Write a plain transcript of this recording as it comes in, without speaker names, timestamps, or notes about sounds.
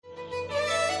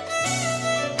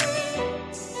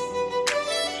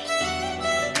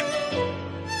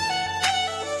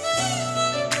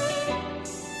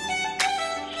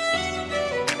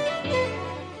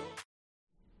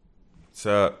What's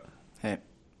up? Hey.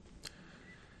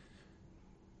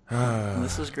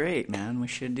 This is great, man. We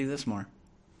should do this more.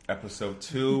 Episode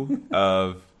 2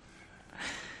 of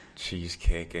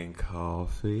Cheesecake and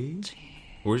Coffee.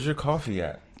 Where's your coffee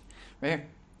at? Right here.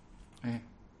 Right here.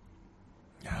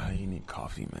 Ah, you need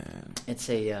coffee, man. It's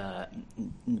a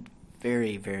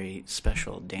very, very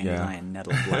special dandelion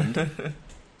nettle blend.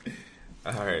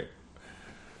 All right.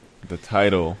 The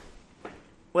title.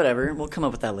 Whatever. We'll come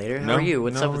up with that later. How are you?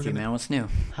 What's up with you, man? What's new?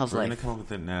 How's We're life? going to come up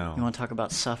with it now. You want to talk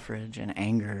about suffrage and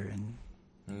anger and...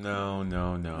 No.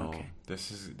 Okay.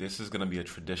 This is going to be a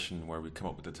tradition where we come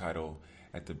up with the title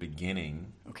at the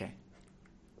beginning. Okay.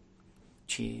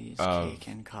 Cheesecake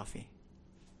and coffee.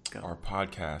 Go. Our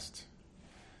podcast.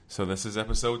 So this is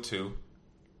episode 2.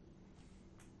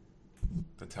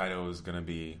 The title is going to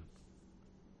be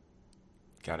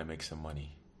Gotta Make Some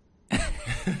Money.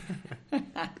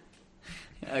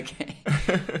 Okay.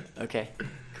 Okay.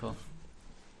 Cool.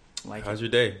 How's your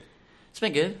day? It's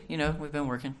been good. You know, we've been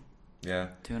working. Yeah.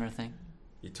 Doing our thing.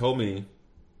 You told me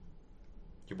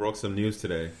you broke some news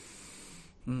today.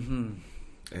 Mm-hmm.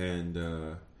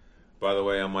 And by the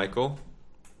way, I'm Michael.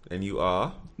 And you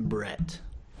are? Brett.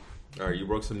 All right, you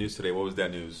broke some news today. What was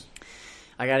that news?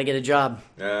 I gotta get a job.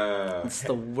 It's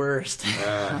the worst.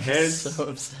 I'm hence, so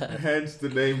upset. Hence the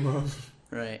name of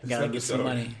right. Gotta get some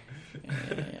money.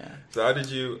 Yeah. So how did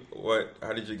you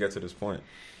get to this point?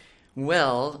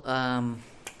 Well,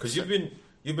 because you've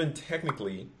been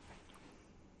technically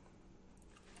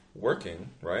working,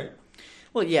 right?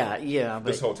 Well, yeah, but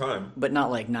this whole time, but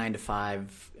not like 9 to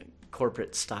 5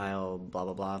 corporate style, blah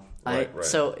blah blah. Right.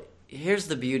 So here's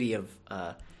the beauty of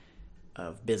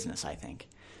business. I think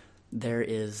there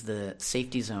is the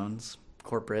safety zones,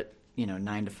 corporate,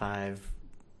 9 to 5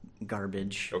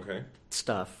 garbage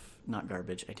stuff. Not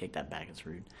garbage. I take that back. It's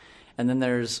rude. And then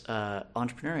there's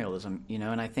entrepreneurialism,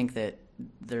 and I think that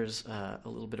there's a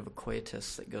little bit of a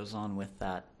coitus that goes on with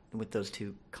that, with those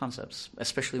two concepts,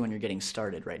 especially when you're getting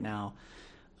started. Right now,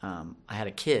 I had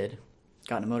a kid,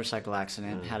 got in a motorcycle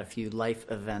accident, had a few life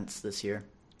events this year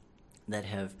that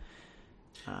have...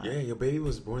 your baby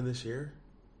was born this year?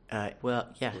 Well,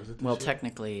 yeah. Well,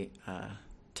 year?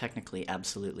 technically,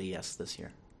 absolutely, yes, this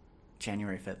year.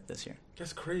 January 5th this year.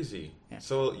 That's crazy. Yeah.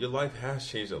 So your life has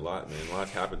changed a lot, man. A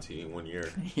lot's happened to you in 1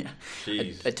 year. Yeah.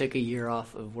 Jeez. I took a year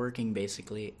off of working,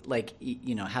 basically, like,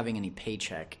 having any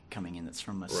paycheck coming in that's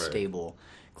from a stable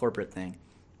corporate thing.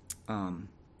 And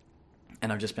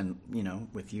I've just been,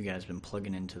 with you guys, been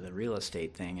plugging into the real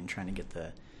estate thing and trying to get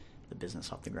the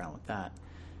business off the ground with that.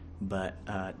 But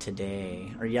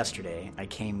yesterday, I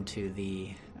came to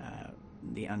the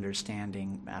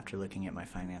understanding, after looking at my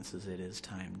finances, it is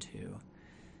time to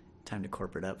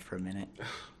corporate up for a minute.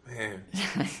 Man,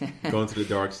 going to the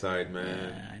dark side,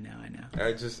 man. Yeah, I know.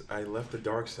 I left the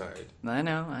dark side. I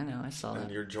know. I saw that.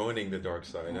 And you're joining the dark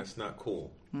side. That's not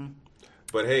cool.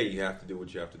 But hey, you have to do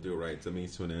what you have to do, right? It's a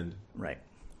means to an end. Right.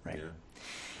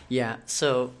 Yeah.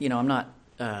 So I'm not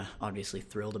obviously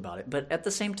thrilled about it, but at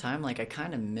the same time, like, I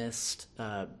kind of missed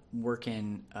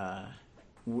working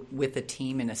with a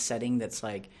team in a setting that's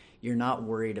like, you're not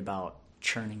worried about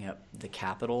churning up the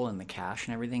capital and the cash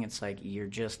and everything. It's like you're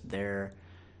just there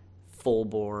full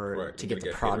bore to get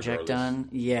the project done.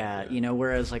 Yeah,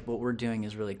 whereas like what we're doing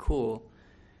is really cool,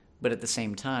 but at the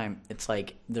same time, it's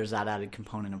like there's that added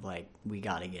component of like, we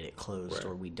got to get it closed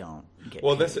or we don't get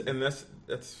paid.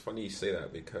 That's funny you say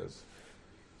that, because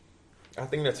I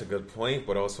think that's a good point,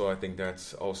 but also I think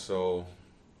that's also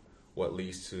what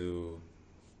leads to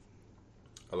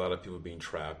a lot of people being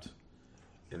trapped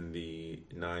in the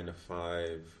 9 to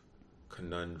 5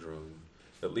 conundrum.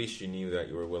 At least you knew that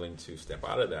you were willing to step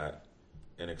out of that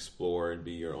and explore and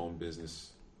be your own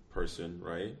business person,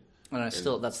 right? And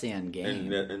that's the end game.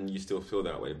 And you still feel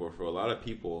that way. But for a lot of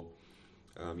people,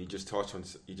 you just touched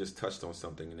on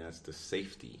something, and that's the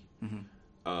safety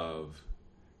of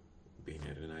being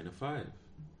at a 9 to 5.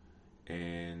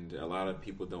 And a lot of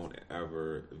people don't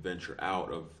ever venture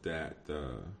out of that,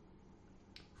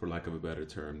 for lack of a better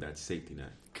term, that safety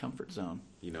net. Comfort zone.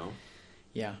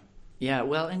 Yeah. Yeah,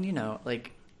 well, and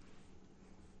like,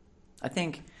 I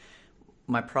think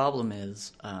my problem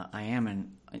is I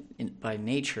am by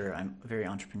nature, I'm very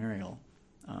entrepreneurial.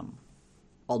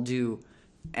 I'll do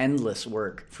endless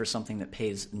work for something that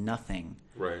pays nothing,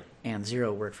 right, and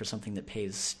zero work for something that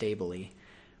pays stably,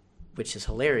 which is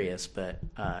hilarious, but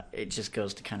it just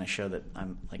goes to kind of show that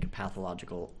I'm like a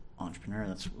pathological entrepreneur.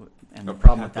 The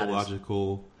problem with that is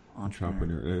pathological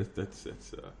entrepreneur. That's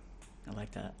I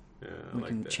like that. Yeah, we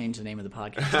can change the name of the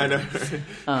podcast.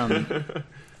 I know.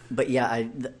 But yeah,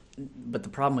 but the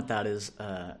problem with that is,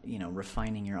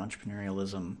 refining your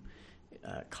entrepreneurialism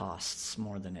costs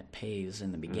more than it pays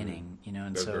in the beginning, you know.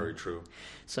 And that's very true.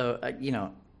 So, you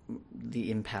know,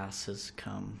 the impasse has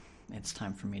come. It's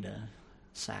time for me to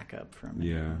sack up for a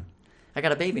minute. Yeah. I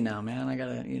got a baby now, man. I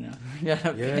gotta, you know. You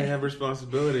have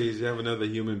responsibilities. You have another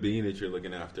human being that you're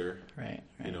looking after. Right.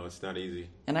 You know, it's not easy.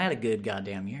 And I had a good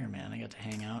goddamn year, man. I got to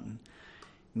hang out and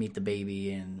meet the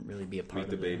baby and really be a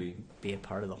part of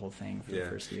the whole thing for the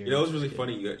first year. You know, it was really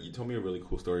funny. You told me a really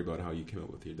cool story about how you came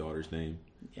up with your daughter's name.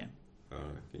 Yeah.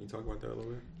 Can you talk about that a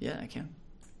little bit? Yeah, I can.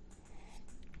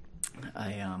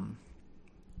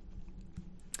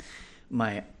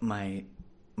 My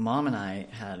mom and I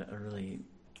had a really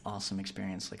awesome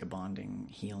experience, like a bonding,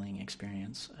 healing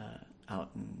experience, out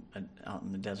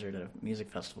in the desert at a music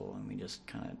festival, and we just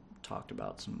kind of talked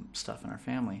about some stuff in our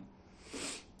family.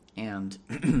 And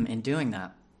in doing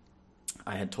that,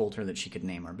 I had told her that she could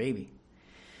name our baby.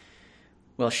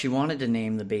 Well, she wanted to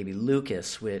name the baby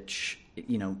Lucas, which,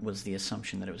 you know, was the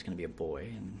assumption that it was going to be a boy,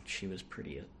 and she was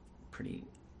pretty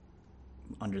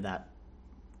under that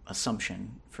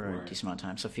assumption for a decent amount of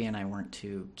time. Sophia and I weren't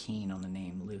too keen on the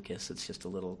name Lucas. It's just a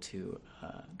little too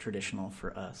traditional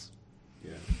for us.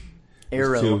 Yeah.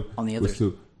 Arrow on the other. It was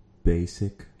too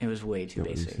basic. It was way too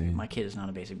basic. My kid is not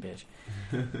a basic bitch.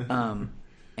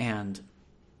 And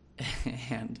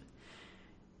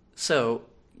so,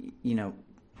 you know,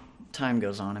 time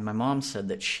goes on, and my mom said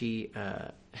that she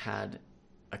had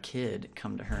a kid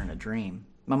come to her in a dream.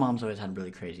 My mom's always had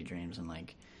really crazy dreams and,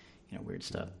 like, you know, weird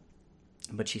stuff.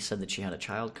 But she said that she had a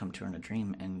child come to her in a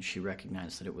dream, and she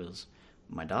recognized that it was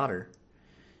my daughter.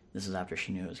 This is after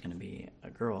she knew it was going to be a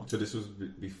girl. So this was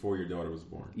before your daughter was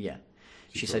born? Yeah.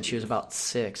 She said she was about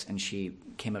 6, and she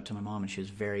came up to my mom, and she was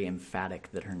very emphatic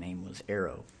that her name was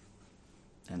Arrow.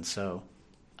 And so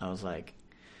I was like,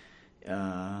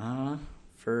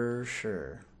 for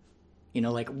sure. You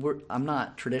know, like, I'm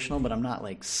not traditional, but I'm not,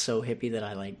 like, so hippie that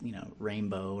I, like, you know,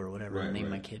 rainbow or whatever name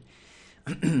my kid.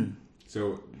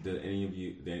 So did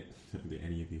any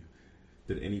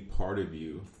part of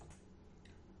you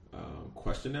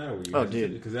question that? Or were you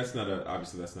dude. Because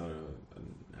obviously that's not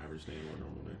an average name or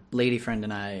normal name. Lady friend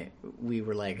and I, we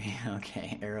were like,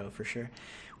 okay, Arrow for sure.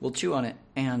 We'll chew on it.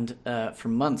 And for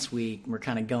months we were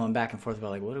kind of going back and forth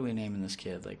about, like, what are we naming this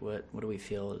kid? Like, what do we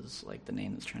feel is, like, the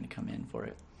name that's trying to come in for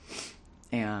it?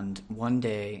 And one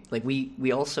day, like,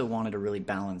 we also wanted a really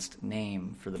balanced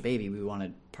name for the baby. We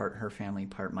wanted part her family,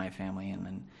 part my family, and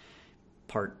then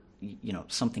part, you know,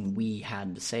 something we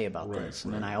had to say about this.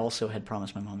 And then I also had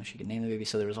promised my mom that she could name the baby.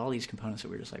 So there was all these components that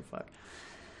we were just like, fuck.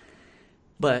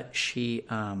 But she,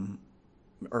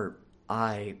 or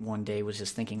I, one day was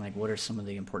just thinking, like, what are some of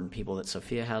the important people that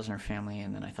Sophia has in her family?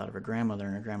 And then I thought of her grandmother,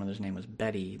 and her grandmother's name was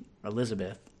Betty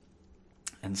Elizabeth.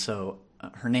 And so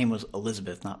her name was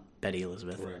Elizabeth, not Betty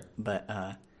Elizabeth. Right.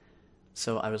 But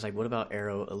so I was like, what about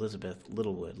Arrow Elizabeth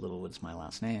Littlewood? Littlewood's my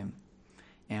last name.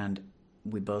 And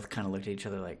we both kind of looked at each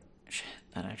other like, shit,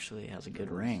 that actually has a good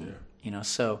ring. Yeah. You know,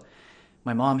 so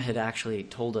my mom had actually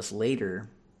told us later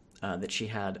that she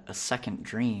had a second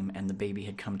dream, and the baby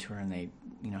had come to her, and they,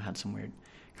 you know, had some weird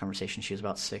conversation. She was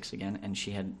about 6 again, and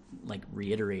she had, like,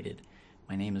 reiterated,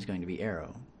 my name is going to be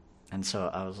Arrow. And so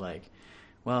I was like,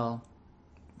 well,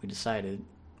 we decided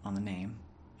on the name,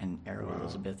 and Arrow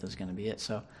Elizabeth is going to be it.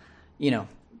 So, you know,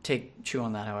 chew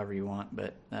on that however you want,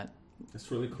 but that's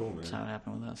really cool, man. That's how it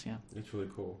happened with us, yeah. It's really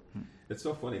cool. It's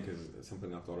so funny because it's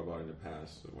something I've thought about in the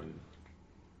past when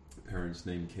parents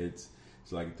name kids.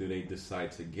 It's like, do they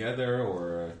decide together,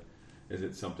 or is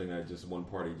it something that just one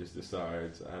party just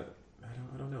decides? I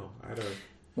don't know.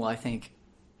 Well, I think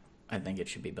it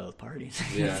should be both parties.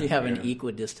 Yeah, if you have an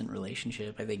equidistant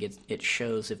relationship, I think it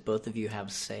shows if both of you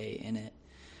have say in it,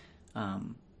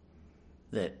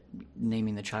 that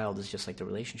naming the child is just like the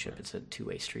relationship. It's a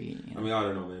two-way street. You know? I mean, I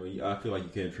don't know, man. I feel like you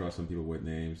can't trust some people with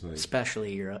names. Like,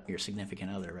 especially your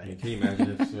significant other, right? I mean, can you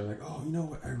imagine if they're like, oh, you know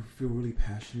what? I feel really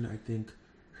passionate. I think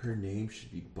her name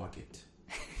should be Bucket.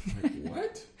 Like,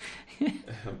 what?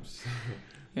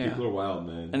 People are wild,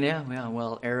 man. And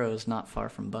well, Arrow's not far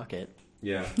from Bucket.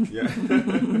 Yeah.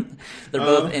 They're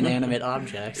both inanimate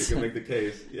objects. You can make the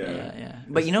case. Yeah.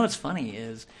 But you know what's funny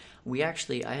is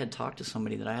I had talked to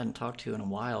somebody that I hadn't talked to in a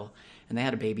while, and they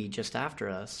had a baby just after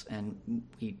us, and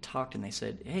we talked, and they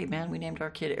said, hey, man, we named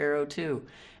our kid Arrow too.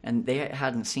 And they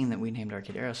hadn't seen that we named our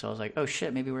kid Arrow, so I was like, oh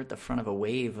shit, maybe we're at the front of a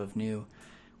wave of new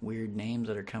weird names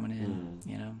that are coming in,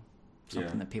 you know?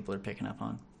 Something that people are picking up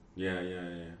on. Yeah,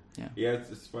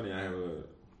 it's funny. I have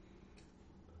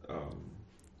a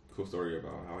cool story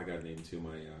about how I got named too.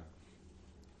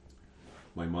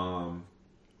 My mom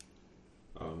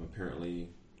apparently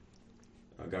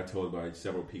got told by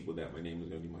several people that my name was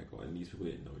going to be Michael, and these people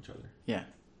didn't know each other. Yeah.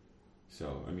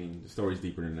 So I mean, the story's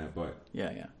deeper than that, but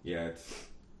yeah, it's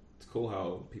cool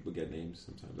how people get names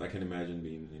sometimes. I can imagine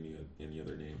being any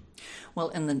other name. Well,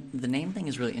 and the name thing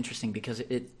is really interesting because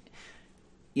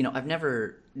I've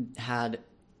never had.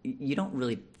 You don't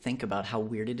really think about how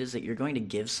weird it is that you're going to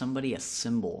give somebody a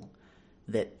symbol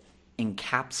that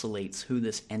encapsulates who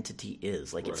this entity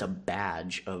is. Like, it's a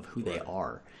badge of who they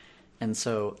are. And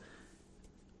so,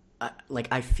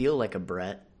 I feel like a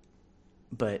Brett,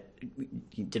 but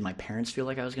did my parents feel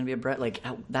like I was going to be a Brett? Like,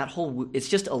 that whole... It's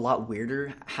just a lot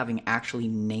weirder having actually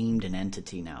named an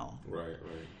entity now.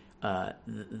 Right.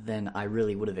 Than I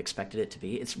really would have expected it to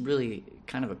be. It's really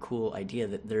kind of a cool idea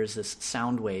that there's this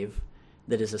sound wave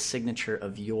that is a signature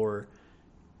of your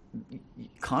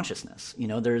consciousness.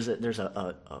 There's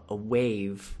a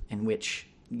wave in which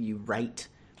you write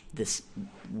this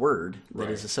word that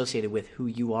is associated with who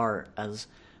you are as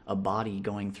a body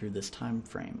going through this time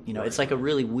frame. It's like a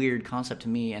really weird concept to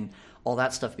me, and all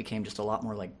that stuff became just a lot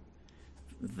more like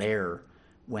there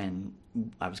when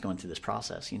I was going through this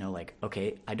process.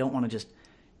 Okay, I don't want to just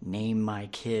name my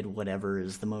kid whatever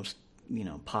is the most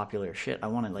popular shit. I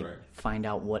want to find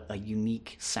out what a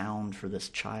unique sound for this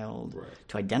child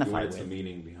to identify with. What's the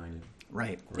meaning behind it?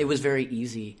 Right. It was very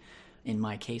easy in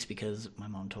my case because my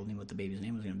mom told me what the baby's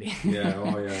name was going to be.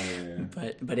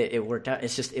 Yeah. But it worked out.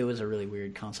 It's just, it was a really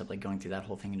weird concept, like going through that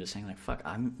whole thing and just saying like, fuck,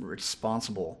 I'm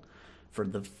responsible for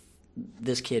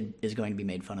this kid is going to be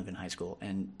made fun of in high school,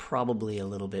 and probably a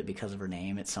little bit because of her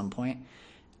name at some point.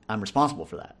 I'm responsible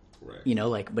for that.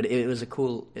 Right. But it was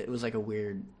like a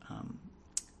weird,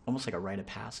 almost like a rite of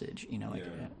passage,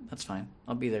 that's fine.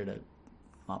 I'll be there to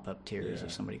mop up tears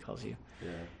if somebody calls you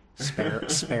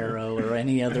Sparrow or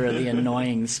any other of the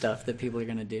annoying stuff that people are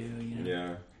going to do.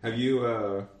 Yeah. Have you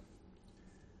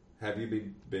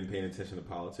been paying attention to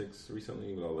politics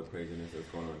recently with all the craziness that's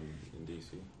going on in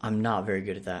D.C.? I'm not very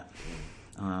good at that,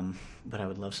 but I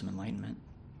would love some enlightenment.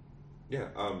 Yeah.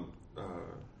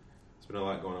 There's been a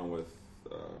lot going on with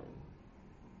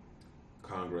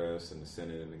Congress and the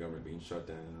Senate and the government being shut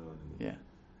down.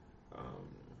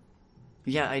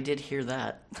 Yeah, I did hear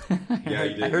that. Yeah,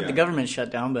 you did. I heard the government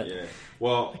shut down, but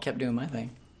well, I kept doing my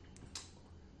thing.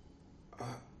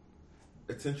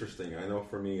 It's interesting. I know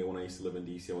for me, when I used to live in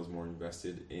D.C., I was more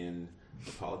invested in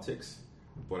the politics,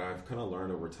 but I've kind of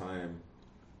learned over time,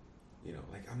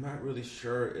 I'm not really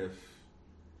sure if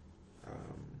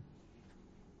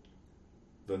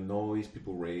the noise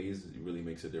people raise really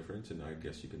makes a difference, and I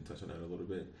guess you can touch on that a little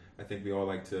bit. I think we all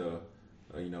like to,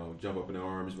 jump up in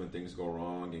arms when things go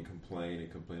wrong and complain,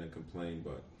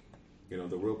 but,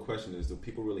 the real question is, do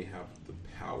people really have the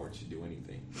power to do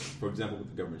anything? For example, with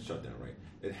the government shutdown, right?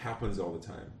 It happens all the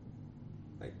time.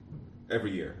 Like,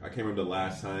 every year. I can't remember the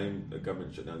last time the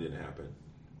government shutdown didn't happen,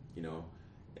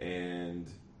 and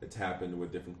it's happened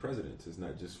with different presidents. It's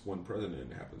not just one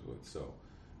president it happens with, so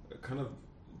it kind of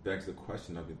begs the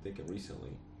question I've been thinking recently.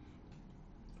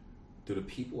 Do the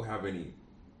people have any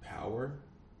power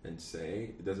and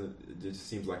say? It just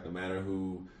seems like no matter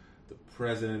who the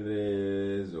president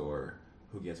is or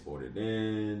who gets voted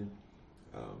in.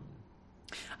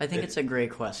 I think it's a gray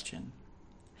question.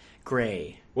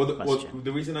 Question. Well,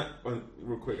 the reason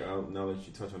real quick, now that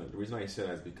you touch on it, the reason I say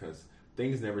that is because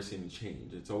things never seem to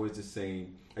change. It's always the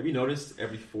same. Have you noticed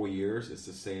every 4 years it's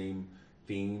the same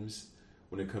themes?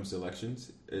 When it comes to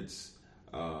elections, it's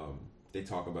they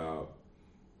talk about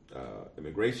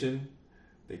immigration,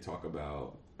 they talk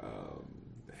about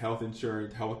health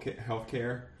insurance, health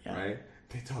care, right?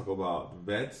 They talk about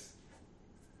vets,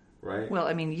 right? Well,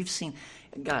 I mean, you've seen,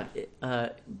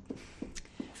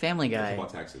 Family Guy. That's about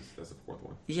taxes. That's the fourth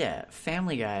one. Yeah,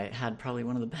 Family Guy had probably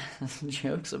one of the best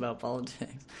jokes about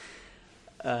politics.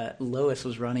 Lois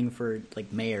was running for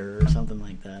mayor or something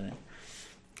like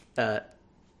that.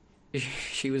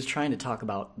 She was trying to talk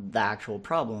about the actual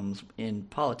problems in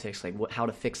politics, like how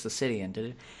to fix the city,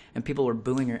 and people were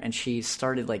booing her, and she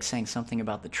started saying something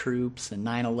about the troops and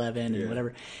 9/11 and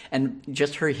whatever, and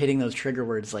just her hitting those trigger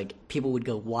words, people would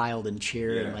go wild and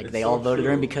cheer, and they all voted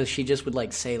her in because she just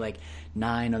would say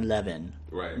 9/11,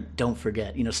 right? Don't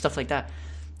forget, stuff like that.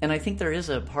 And I think there is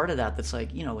a part of that that's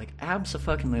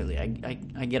abso-fucking-lutely,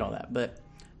 I get all that, but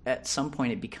at some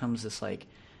point it becomes this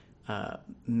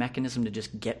mechanism to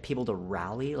just get people to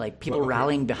rally,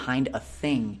 rallying behind a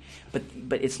thing, but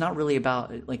it's not really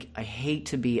about I hate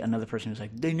to be another person who's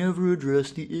they never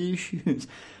address the issues,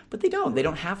 but they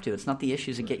don't have to. It's not the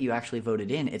issues that get you actually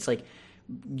voted in. It's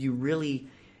you really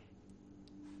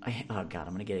oh god,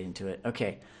 I'm gonna get into it.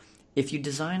 Okay, if you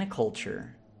design a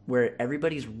culture where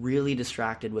everybody's really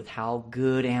distracted with how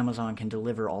good Amazon can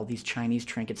deliver all these Chinese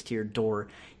trinkets to your door,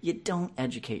 you don't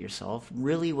educate yourself.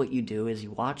 Really what you do is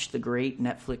you watch the great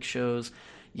Netflix shows,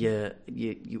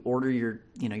 you order your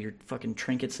fucking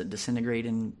trinkets that disintegrate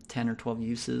in 10 or 12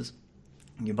 uses,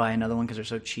 and you buy another one because they're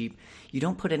so cheap. You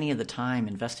don't put any of the time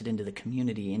invested into the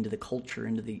community, into the culture,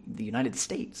 into the United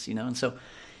States, and so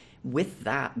with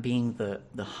that being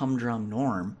the humdrum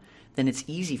norm, then it's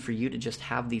easy for you to just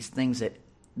have these things that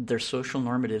they're social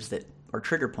normatives that are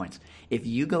trigger points. If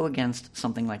you go against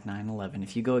something like 9/11,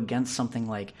 if you go against something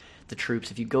like the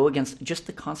troops, if you go against just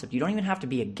the concept, you don't even have to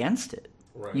be against it.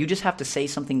 Right. You just have to say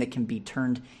something that can be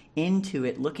turned into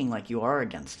it looking like you are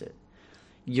against it.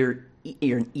 You're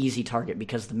an easy target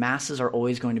because the masses are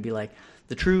always going to be like,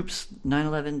 the troops,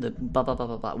 9/11, the blah, blah, blah,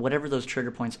 blah, blah, whatever those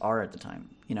trigger points are at the time.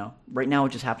 Right now it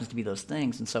just happens to be those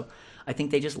things. And so I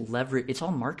think they just leverage, it's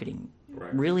all marketing.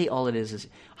 Right. Really all it is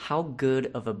how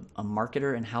good of a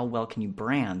marketer and how well can you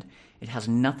brand. It has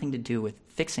nothing to do with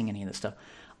fixing any of this stuff.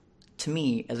 To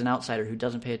me, as an outsider who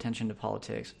doesn't pay attention to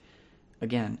politics,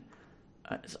 again,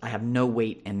 I have no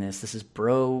weight in this. This is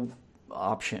bro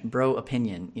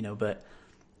opinion, but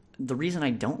the reason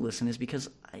I don't listen is because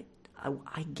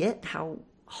I get how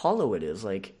hollow it is.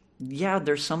 Like, yeah,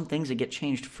 there's some things that get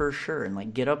changed for sure. And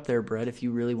like, get up there, Brett, if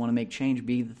you really want to make change,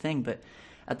 be the thing. But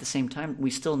at the same time, we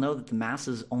still know that the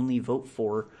masses only vote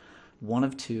for one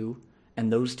of two.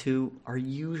 And those two are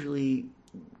usually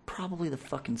probably the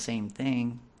fucking same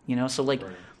thing, So like,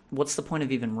 right. What's the point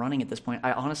of even running at this point?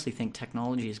 I honestly think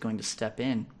technology is going to step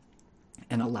in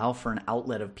and allow for an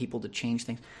outlet of people to change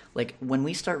things. Like, when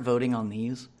we start voting on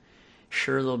these,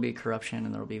 sure, there'll be corruption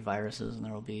and there'll be viruses and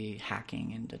there'll be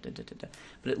hacking and da-da-da-da-da.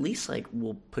 But at least, like,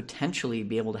 we'll potentially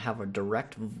be able to have a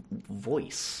direct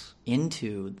voice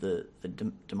into the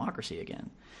democracy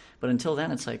again. But until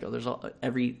then, it's like, there's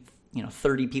every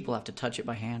 30 people have to touch it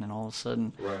by hand, and all of a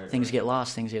sudden things get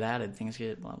lost, things get added, things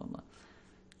get blah, blah, blah.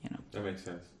 That makes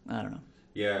sense. I don't know.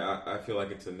 Yeah, I feel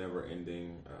like it's a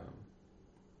never-ending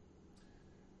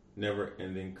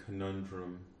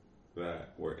conundrum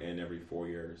that we're in every 4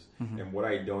 years. Mm-hmm. And what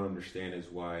I don't understand is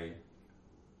why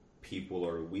people,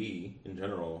 or we in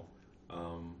general,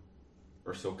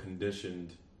 are so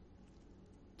conditioned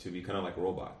to be kind of like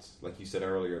robots. Like you said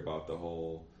earlier about the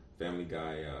whole Family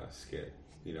Guy skit,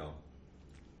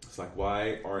 It's like,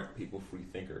 why aren't people free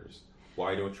thinkers?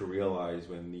 Why don't you realize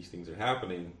when these things are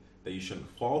happening that you shouldn't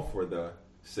fall for the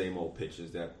same old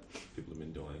pitches that people have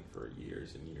been doing for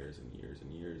years and years and years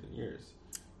and years and years?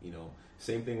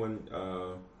 Same thing when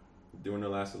during the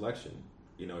last election.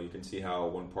 You can see how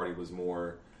one party was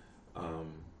more.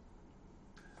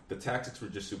 The tactics were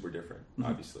just super different, mm-hmm.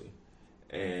 obviously,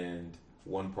 and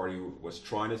one party was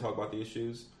trying to talk about the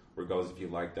issues, regardless if you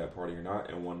liked that party or not,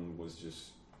 and one was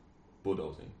just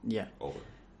bulldozing. Yeah. Over.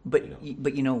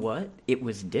 But you know what? It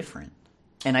was different.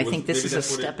 And I think this is a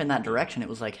step in that direction. It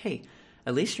was like, hey,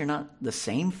 at least you're not the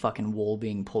same fucking wool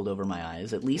being pulled over my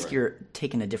eyes. At least you're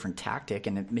taking a different tactic,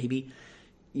 and maybe,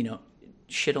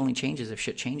 shit only changes if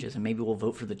shit changes, and maybe we'll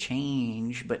vote for the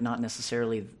change, but not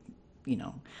necessarily,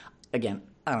 again,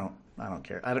 I don't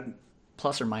care.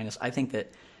 Plus or minus, I think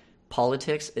that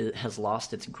politics has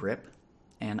lost its grip,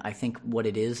 and I think what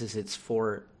it is it's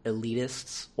for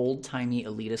elitists, old-timey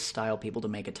elitist style people to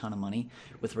make a ton of money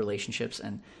with relationships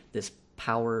and this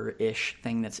power-ish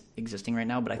thing that's existing right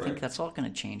now. But I think that's all going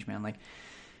to change, man. Like,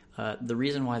 the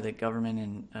reason why the government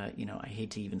and, I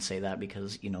hate to even say that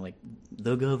because, like,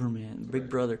 the government, Big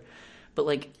Brother, but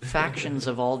like factions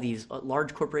of all these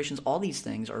large corporations, all these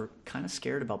things are kind of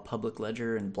scared about public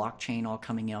ledger and blockchain all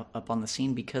coming up on the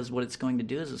scene, because what it's going to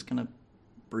do is it's going to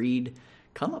breed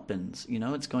comeuppance.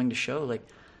 It's going to show, like,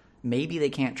 maybe they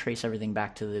can't trace everything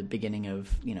back to the beginning of,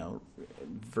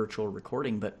 virtual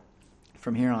recording, but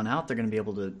from here on out, they're going to be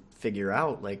able to figure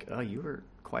out, like, oh, you were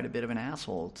quite a bit of an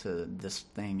asshole to this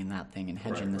thing and that thing and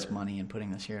hedging this money and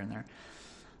putting this here and there.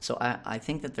 So I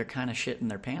think that they're kind of shitting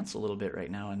their pants a little bit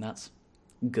right now, and that's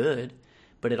good,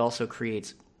 but it also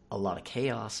creates a lot of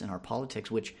chaos in our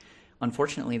politics, which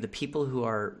unfortunately the people who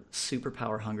are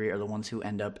superpower hungry are the ones who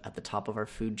end up at the top of our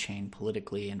food chain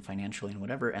politically and financially and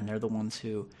whatever, and they're the ones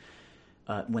who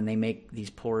when they make these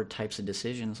poor types of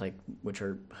decisions, like, which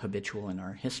are habitual in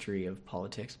our history of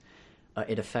politics,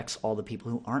 it affects all the people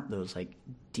who aren't those, like,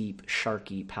 deep,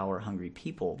 sharky, power-hungry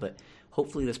people. But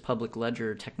hopefully this public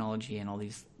ledger technology and all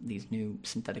these new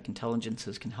synthetic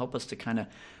intelligences can help us to kind of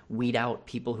weed out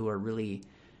people who are really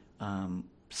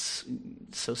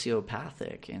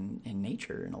sociopathic in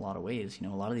nature in a lot of ways. A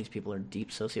lot of these people are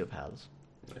deep sociopaths.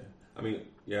 Yeah. I mean,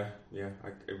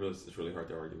 it's really hard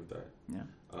to argue with that. Yeah.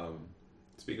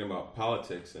 Speaking about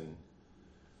politics and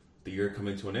the year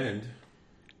coming to an end,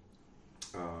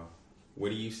 where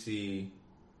do you see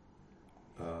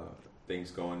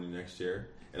things going in next year?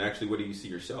 And actually, what do you see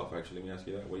yourself? Actually, let me ask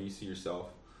you that. What do you see yourself?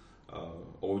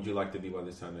 Or would you like to be by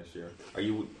this time next year? Are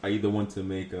you the one to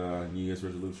make New Year's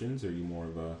resolutions, or are you more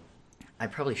of a... I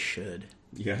probably should.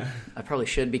 Yeah. I probably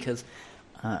should, because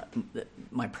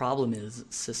my problem is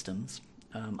systems.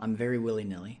 I'm very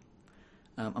willy-nilly.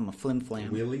 I'm a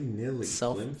flim-flam. Willy-nilly.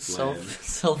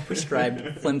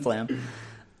 Self-prescribed flim-flam.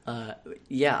 My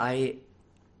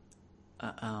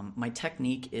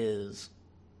technique is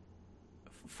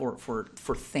for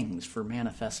things, for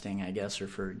manifesting, I guess, or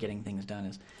for getting things done,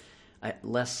 is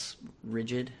less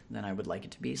rigid than I would like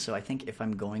it to be. So I think if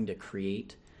I'm going to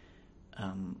create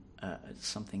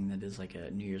something that is like a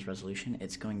New Year's resolution,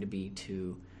 it's going to be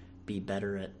to be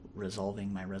better at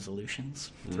resolving my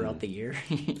resolutions throughout the year.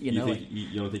 you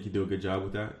don't think you do a good job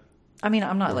with that? I mean,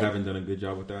 I'm not haven't done a good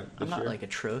job with that. I'm not like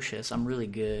atrocious. I'm really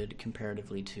good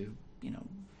comparatively to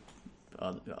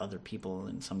other people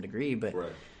in some degree, but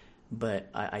right. But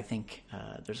I think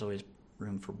there's always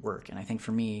room for work, and I think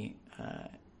for me,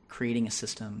 creating a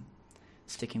system,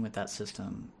 sticking with that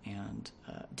system, and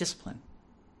discipline.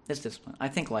 It's discipline. I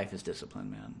think life is discipline,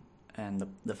 man. And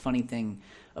the funny thing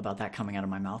about that coming out of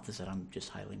my mouth is that I'm just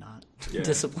highly not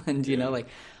disciplined. You know, like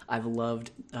I've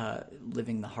loved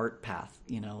living the heart path.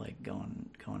 You know, like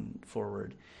going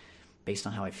forward based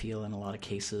on how I feel in a lot of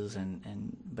cases.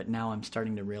 But now I'm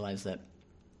starting to realize that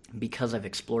because I've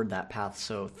explored that path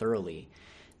so thoroughly,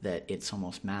 that it's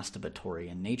almost masturbatory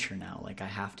in nature now. Like I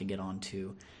have to get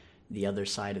onto the other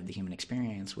side of the human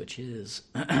experience, which is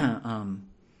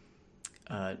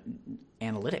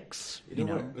analytics. You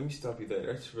know what? Let me stop you there.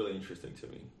 That's really interesting to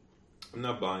me. I'm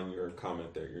not buying your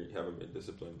comment that you haven't been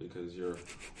disciplined, because you're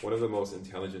one of the most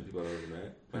intelligent people I've ever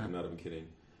met. Like, I'm not even kidding.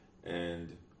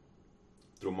 And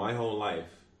through my whole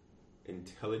life,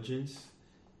 intelligence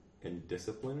and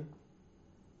discipline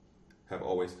have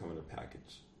always come in a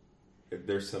package.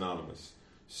 They're synonymous.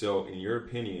 So, in your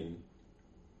opinion,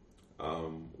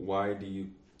 why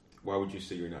would you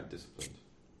say you're not disciplined?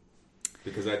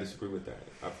 Because I disagree with that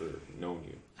after knowing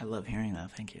you. I love hearing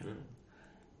that. Thank you.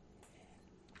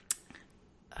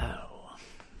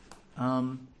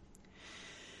 I'm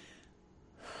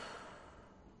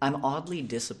oddly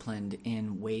disciplined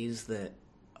in ways that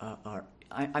are.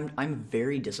 I'm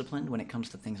very disciplined when it comes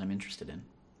to things I'm interested in.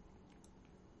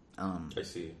 I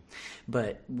see.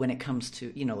 But when it comes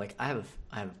to, like I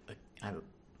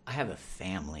have a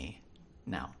family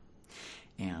now,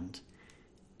 and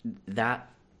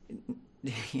that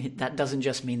doesn't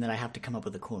just mean that I have to come up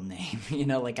with a cool name.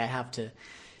 Like I have to.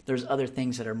 There's other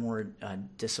things that are more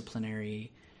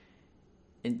disciplinary.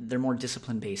 They're more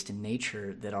discipline based in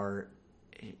nature that are.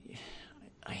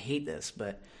 I hate this,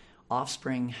 but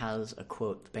Offspring has a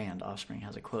quote. The band Offspring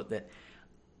has a quote that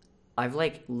I've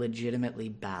legitimately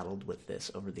battled with this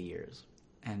over the years,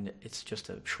 and it's just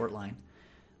a short line.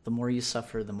 The more you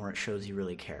suffer, the more it shows you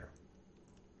really care.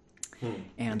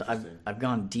 And I've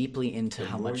gone deeply into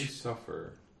how much you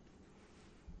suffer,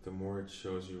 the more it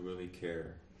shows you really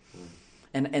care.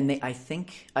 And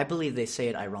I believe they say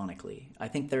it ironically. I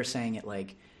think they're saying it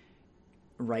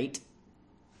right,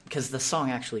 because the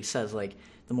song actually says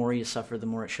the more you suffer, the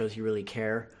more it shows you really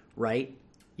care. Right?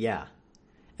 Yeah.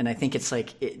 And I think it's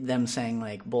them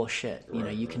saying bullshit.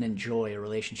 You can enjoy a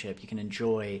relationship. You can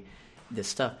enjoy this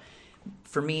stuff.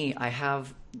 For me,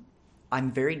 I'm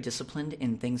very disciplined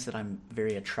in things that I'm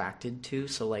very attracted to.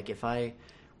 So if I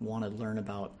want to learn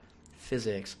about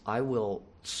physics, I will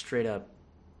straight up.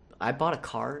 I bought a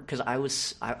car because I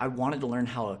wanted to learn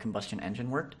how a combustion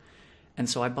engine worked, and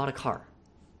so I bought a car,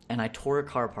 and I tore a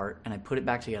car apart and I put it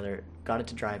back together, got it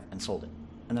to drive, and sold it.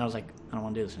 And then I was like, I don't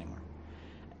want to do this anymore.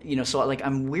 So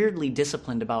I'm weirdly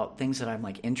disciplined about things that I'm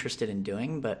interested in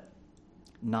doing, but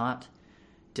not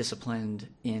disciplined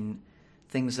in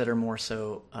things that are more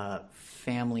so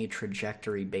family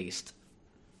trajectory based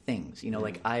things.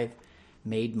 I've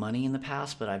made money in the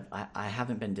past, but I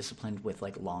haven't been disciplined with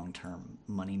long term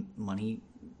money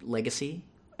legacy,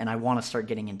 and I want to start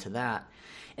getting into that.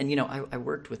 And I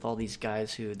worked with all these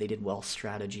guys who they did wealth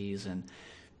strategies and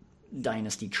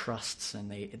dynasty trusts, and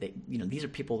they these are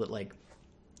people that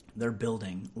they're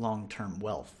building long term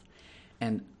wealth,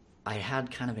 and I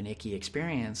had kind of an icky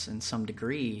experience in some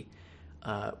degree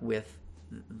with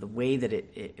the way that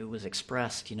it was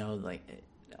expressed,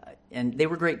 and they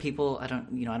were great people. I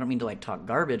don't mean to talk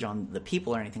garbage on the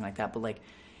people or anything like that, but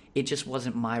it just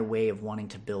wasn't my way of wanting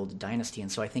to build a dynasty. And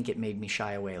so I think it made me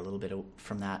shy away a little bit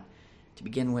from that to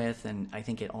begin with. And I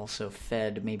think it also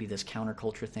fed maybe this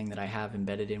counterculture thing that I have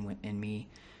embedded in me,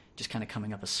 just kind of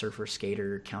coming up a surfer,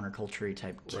 skater, counterculture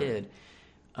type kid,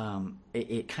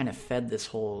 it kind of fed this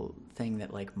whole thing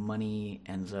that like money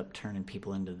ends up turning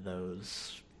people into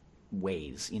those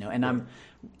ways, you know, and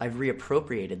I've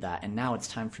reappropriated that, and now it's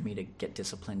time for me to get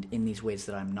disciplined in these ways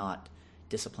that I'm not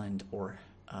disciplined or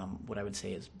what I would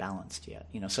say is balanced yet,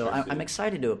 you know. So I'm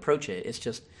excited to approach it. It's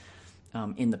just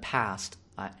in the past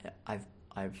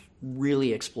I've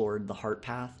really explored the heart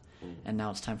path, and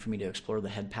now it's time for me to explore the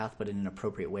head path, but in an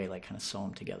appropriate way, like kind of sew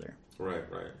them together. Right.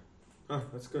 Oh,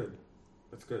 that's good.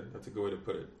 That's good. That's a good way to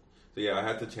put it. So yeah, I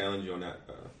had to challenge you on that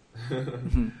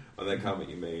on that comment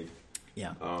you made.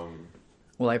 Yeah.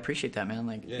 Well, I appreciate that, man.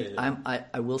 Like,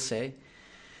 I will say,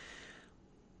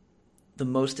 the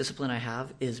most discipline I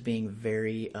have is being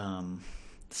very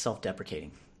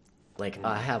self-deprecating. Like,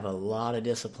 I have a lot of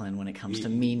discipline when it comes to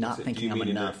me not thinking I'm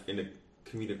enough. In a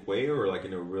comedic way, or like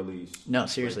in a really no,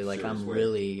 seriously. Like I'm way?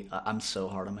 Really, I'm so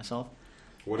hard on myself.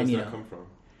 Where does that come from?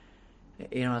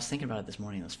 You know, I was thinking about it this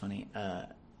morning. It was funny.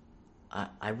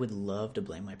 I would love to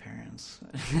blame my parents.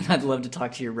 I'd love to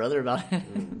talk to your brother about it.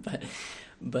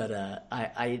 but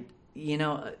I you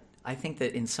know, I think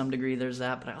that in some degree there's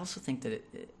that, but I also think that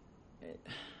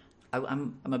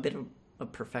I'm a bit of a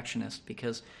perfectionist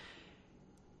because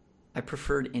I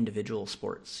preferred individual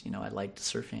sports. You know, I liked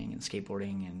surfing and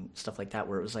skateboarding and stuff like that,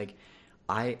 where it was like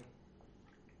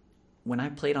when I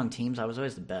played on teams, I was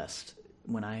always the best.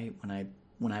 When I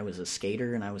was a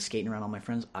skater and I was skating around all my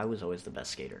friends, I was always the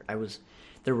best skater.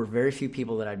 There were very few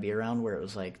people that I'd be around where it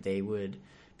was like they would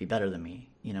be better than me,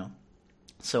 you know?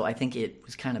 So I think it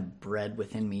was kind of bred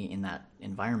within me in that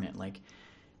environment. Like,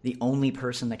 the only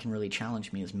person that can really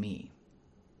challenge me is me.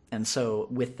 And so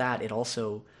with that, it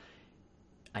also,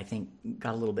 I think,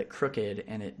 got a little bit crooked,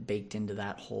 and it baked into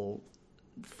that whole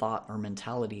thought or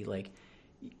mentality, like,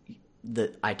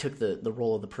 I took the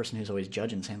role of the person who's always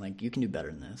judging, saying like, you can do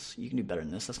better than this. You can do better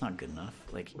than this. That's not good enough.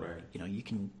 Like, you know, you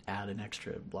can add an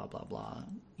extra blah, blah, blah,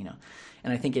 you know.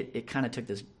 And I think it kind of took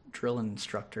this drill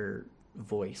instructor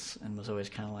voice and was always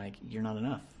kind of like, you're not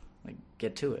enough. Like,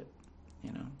 get to it,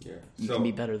 you know. Yeah. You can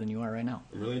be better than you are right now.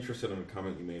 I'm really interested in a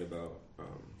comment you made about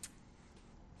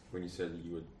when you said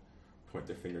you would point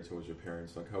the finger towards your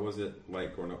parents. Like, how was it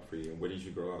like growing up for you? And where did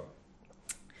you grow up?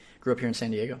 Grew up here in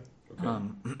San Diego. Okay. How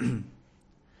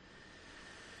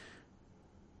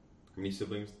many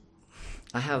siblings?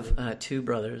 I have 2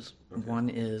 brothers. Okay. One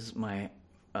is my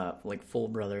full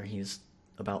brother. He's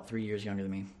about 3 years younger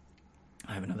than me.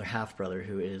 I have another half brother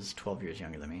who is 12 years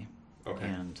younger than me. Okay.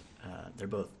 And they're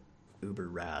both uber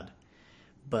rad.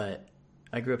 But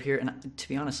I grew up here, and to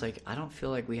be honest, like, I don't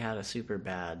feel like we had a super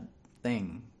bad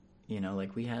thing. You know,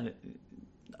 like, we had.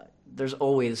 There's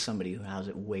always somebody who has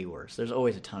it way worse. There's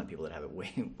always a ton of people that have it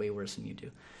way worse than you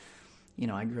do. You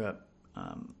know, I grew up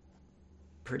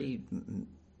pretty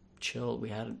chill. We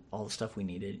had all the stuff we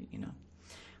needed, you know.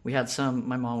 We had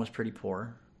my mom was pretty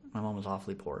poor. My mom was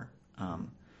awfully poor. Were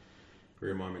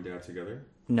your mom and dad together?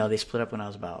 No, they split up when I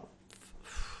was about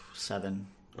 7,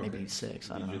 maybe 6.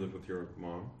 I don't know. Did you live with your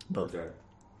mom? Both. Or dad?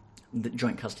 The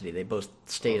joint custody. They both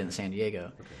stayed in San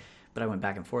Diego. Okay. But I went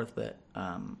back and forth. But,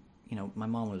 you know, my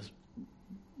mom was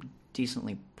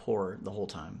decently poor the whole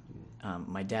time.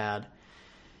 My dad,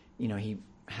 you know, he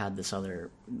had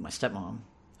my stepmom,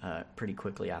 pretty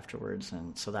quickly afterwards,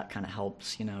 and so that kind of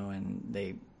helps, you know, and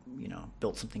they, you know,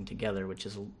 built something together, which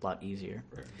is a lot easier.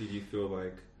 Right. Did you feel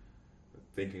like,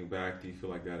 thinking back, do you feel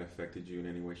like that affected you in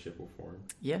any way, shape, or form?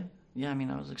 Yeah, I mean,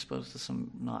 I was exposed to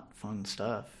some not fun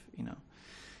stuff, you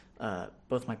know.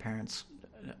 Both my parents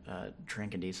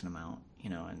drank a decent amount, you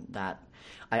know, and that,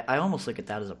 I almost look at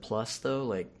that as a plus, though.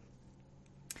 Like,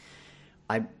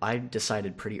 I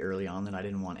decided pretty early on that I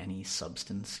didn't want any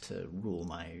substance to rule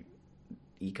my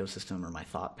ecosystem or my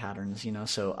thought patterns, you know,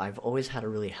 so I've always had a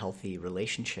really healthy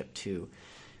relationship to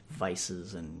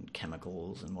vices and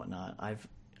chemicals and whatnot.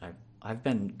 I've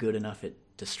been good enough at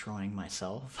destroying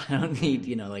myself. I don't need,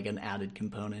 you know, like an added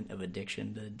component of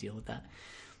addiction to deal with that.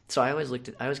 So I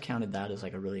always counted that as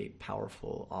like a really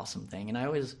powerful, awesome thing.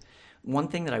 And one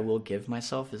thing that I will give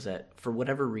myself is that for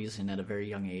whatever reason at a very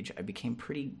young age, I became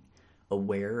pretty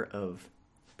aware of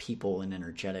people and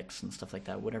energetics and stuff like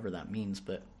that, whatever that means.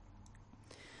 But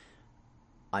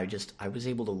I was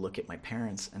able to look at my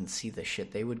parents and see the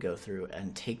shit they would go through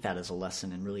and take that as a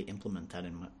lesson and really implement that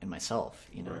in myself,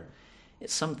 you know. Right.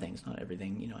 It's some things, not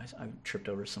everything. You know, I've tripped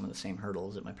over some of the same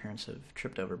hurdles that my parents have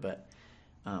tripped over, but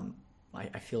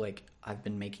I feel like I've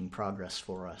been making progress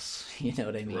for us. You know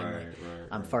what I mean? Right,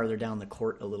 I'm farther down the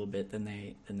court a little bit than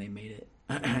they made it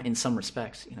in some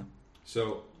respects, you know.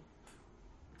 So,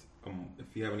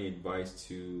 if you have any advice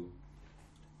to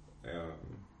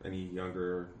any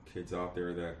younger kids out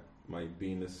there that might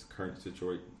be in this current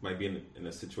situation, might be in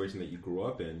a situation that you grew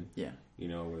up in. Yeah. You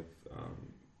know, with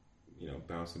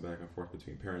bouncing back and forth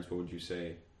between parents. What would you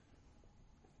say?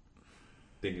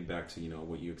 Thinking back to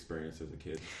what you experienced as a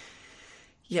kid.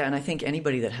 Yeah, and I think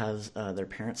anybody that has their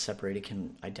parents separated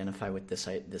can identify with this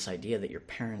idea that your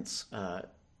parents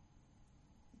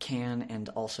can and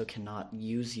also cannot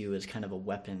use you as kind of a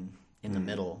weapon in the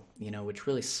middle, which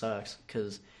really sucks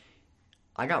because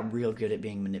I got real good at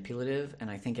being manipulative, and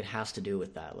I think it has to do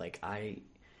with that. Like, I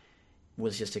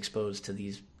was just exposed to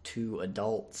these two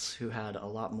adults who had a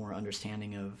lot more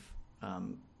understanding of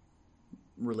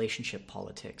relationship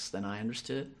politics than I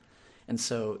understood. And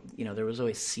so, there was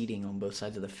always seeding on both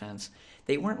sides of the fence.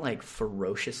 They weren't like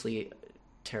ferociously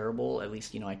terrible. At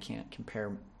least, I can't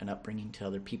compare an upbringing to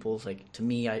other people's. Like, to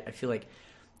me, I feel like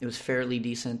it was fairly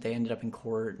decent. They ended up in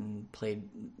court and played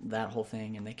that whole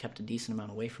thing, and they kept a decent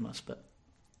amount away from us. But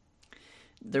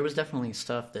there was definitely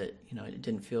stuff that, it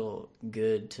didn't feel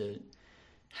good to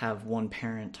have one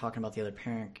parent talking about the other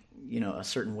parent, a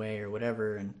certain way or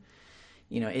whatever. And,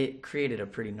 it created a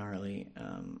pretty gnarly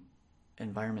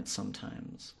environment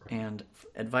sometimes. Right. And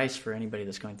advice for anybody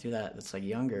that's going through that's like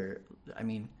younger, I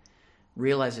mean,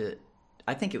 realize it.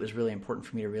 I think it was really important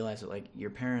for me to realize that, like, your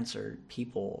parents are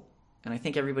people. And I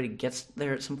think everybody gets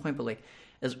there at some point, but like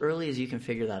as early as you can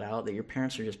figure that out, that your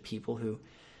parents are just people who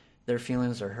their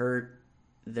feelings are hurt.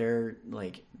 They're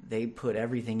like, they put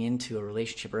everything into a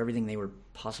relationship, or everything they were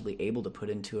possibly able to put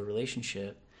into a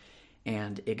relationship,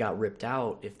 and it got ripped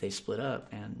out if they split up.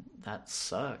 And that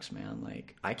sucks, man.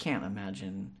 Like, I can't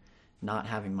imagine not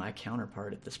having my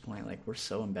counterpart at this point. Like, we're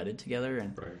so embedded together.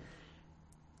 And right.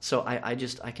 So I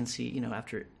can see,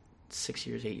 after 6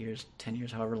 years, 8 years, 10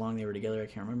 years, however long they were together, I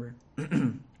can't remember.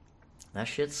 That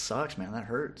shit sucks, man. That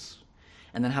hurts.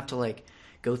 And then have to like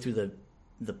go through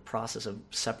the process of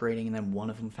separating, and then one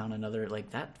of them found another,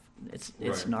 like that. It's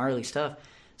right. Gnarly stuff.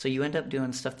 So you end up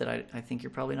doing stuff that I think you're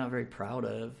probably not very proud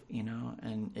of,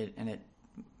 and it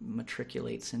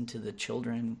matriculates into the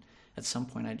children at some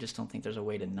point. I just don't think there's a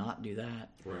way to not do that.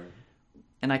 Right.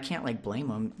 And I can't like blame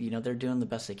them. They're doing the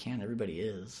best they can. Everybody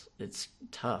is. It's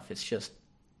tough. It's just,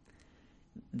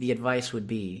 the advice would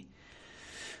be,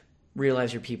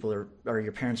 realize your people or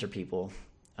your parents are people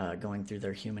going through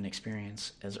their human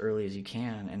experience as early as you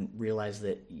can, and realize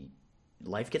that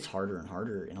life gets harder and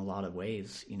harder in a lot of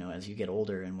ways, as you get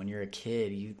older. And when you're a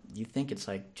kid, you think it's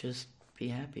like, just be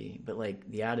happy. But like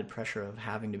the added pressure of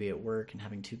having to be at work and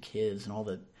having 2 kids and all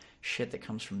the shit that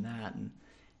comes from that, and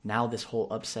now this whole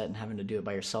upset and having to do it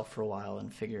by yourself for a while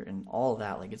and all of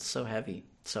that, like, it's so heavy.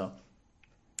 So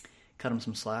cut them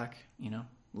some slack,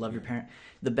 love your parent.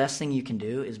 The best thing you can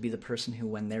do is be the person who,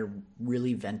 when they're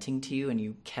really venting to you and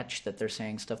you catch that they're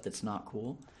saying stuff that's not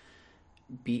cool,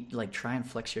 try and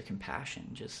flex your compassion.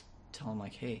 Just tell them,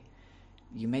 like, hey,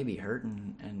 you may be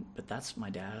hurting, but that's my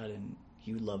dad, and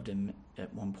you loved him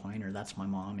at one point, or that's my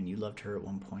mom and you loved her at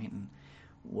one point, and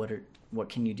what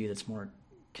can you do that's more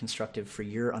constructive for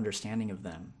your understanding of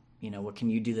them? What can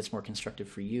you do that's more constructive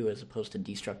for you as opposed to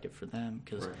destructive for them?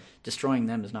 Because right. Destroying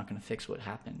them is not going to fix what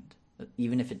happened.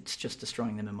 Even if it's just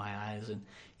destroying them in my eyes and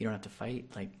you don't have to fight,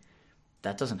 like,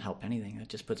 that doesn't help anything. That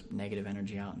just puts negative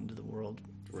energy out into the world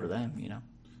for right. them,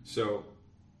 So,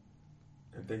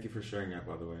 and thank you for sharing that,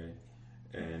 by the way.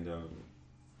 And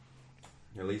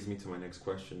that leads me to my next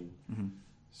question. Mm-hmm.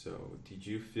 So, did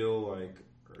you feel like,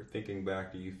 or thinking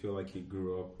back, do you feel like you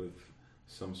grew up with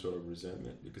some sort of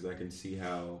resentment? Because I can see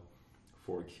how,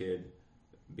 for a kid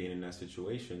being in that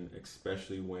situation,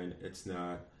 especially when it's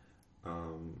not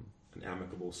an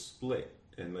amicable split,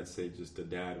 and let's say just the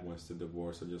dad wants to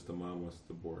divorce or just the mom wants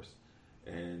to divorce,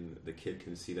 and the kid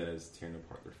can see that as tearing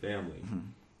apart their family.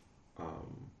 Mm-hmm.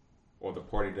 Or the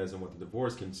party doesn't want the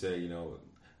divorce can say,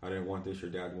 I didn't want this,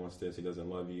 your dad wants this, he doesn't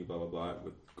love you, blah, blah, blah.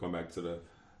 With going back to the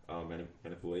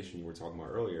manipulation you were talking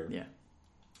about earlier. Yeah.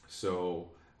 So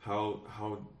how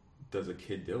does a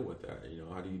kid deal with that?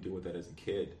 How do you deal with that as a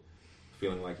kid,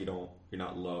 feeling like you're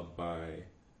not loved by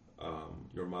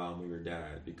your mom or your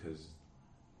dad because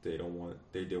they either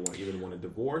want a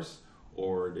divorce,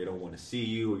 or they don't want to see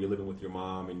you, or you're living with your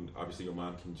mom, and obviously your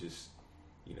mom can just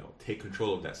take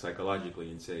control of that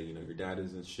psychologically and say, your dad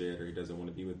isn't shit, or he doesn't want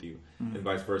to be with you. Mm-hmm. And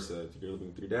vice versa. If you're living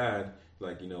with your dad,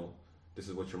 like, this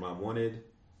is what your mom wanted,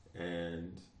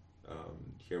 and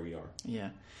here we are.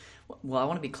 Yeah. Well, I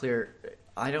want to be clear.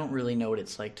 I don't really know what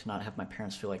it's like to not have my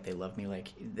parents feel like they love me.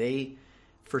 Like, they,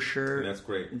 for sure, and that's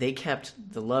great. They kept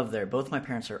the love there. Both my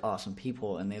parents are awesome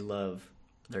people, and they love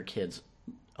their kids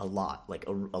a lot, like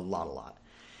a lot.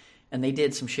 And they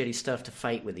did some shitty stuff to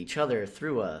fight with each other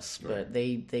through us, but right.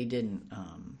 they didn't,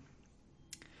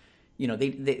 you know,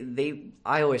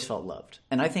 I always felt loved.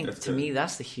 And I think That's to good. me,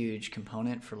 that's the huge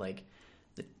component for like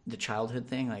the childhood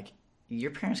thing. Like your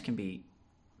parents can be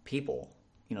people,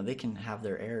 you know, they can have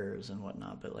their errors and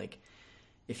whatnot, but like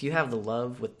if you have the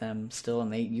love with them still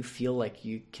and you feel like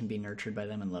you can be nurtured by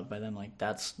them and loved by them, like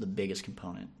that's the biggest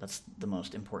component. That's the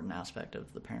most important aspect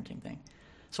of the parenting thing.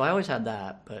 So I always had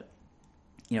that, but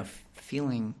you know,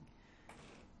 feeling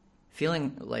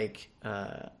like,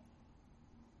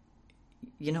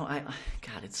 you know,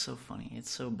 God, it's so funny.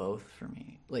 It's so both for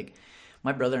me. Like,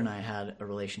 my brother and I had a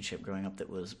relationship growing up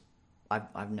that was,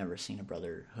 I've never seen a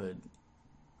brotherhood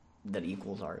that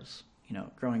equals ours. You know,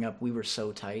 growing up, we were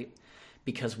so tight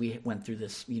because we went through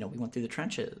this, you know, we went through the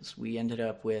trenches. We ended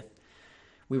up with,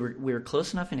 we were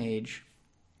close enough in age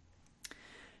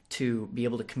to be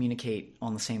able to communicate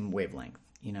on the same wavelength,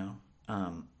 you know?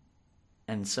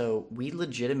 And so we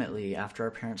legitimately, after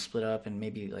our parents split up and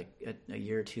maybe like a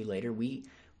year or two later, we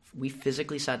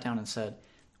physically sat down and said,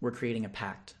 we're creating a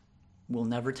pact. We'll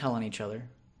never tell on each other.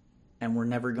 And we're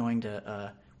never going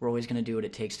to, we're always going to do what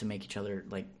it takes to make each other,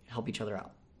 like, help each other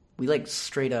out. We, like,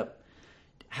 straight up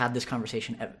had this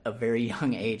conversation at a very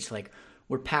young age. Like,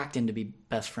 we're packed in to be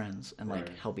best friends and,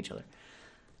 like, help each other.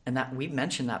 And that we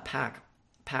mentioned that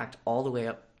pact all the way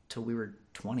up till we were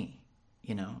 20,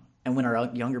 you know? And when our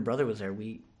younger brother was there,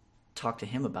 we talked to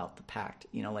him about the pact.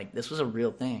 You know, like, this was a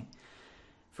real thing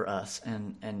for us.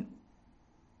 And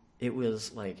it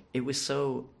was, like, it was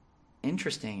so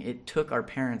interesting. It took our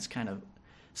parents kind of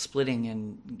splitting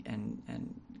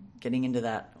and getting into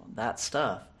that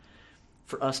stuff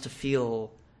for us to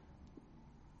feel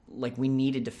like we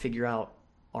needed to figure out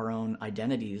our own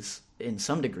identities in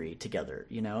some degree together,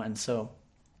 you know? And so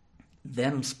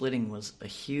them splitting was a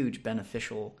huge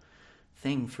beneficial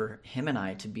thing for him and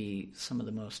I to be some of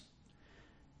the most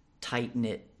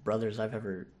tight-knit brothers I've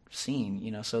ever seen, you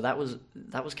know? So that was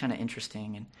kind of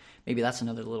interesting. And maybe that's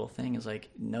another little thing is like,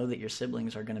 know that your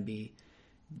siblings are going to be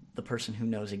the person who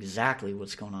knows exactly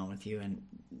what's going on with you. And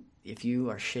if you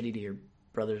are shitty to your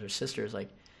brothers or sisters, like,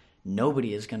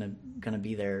 nobody is going to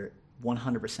be there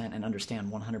 100% and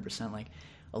understand 100%. Like,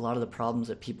 a lot of the problems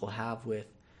that people have with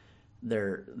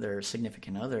their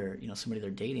significant other, you know, somebody they're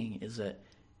dating, is that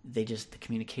the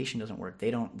communication doesn't work. They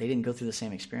didn't go through the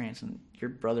same experience, and your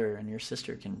brother and your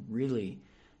sister can really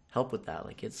help with that.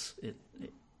 Like,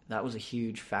 that was a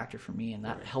huge factor for me, and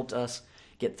that helped us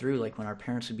get through, like, when our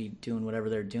parents would be doing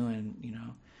whatever they're doing, you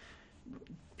know,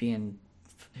 being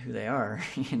who they are,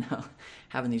 you know,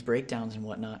 having these breakdowns and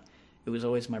whatnot. It was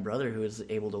always my brother who was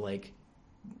able to, like,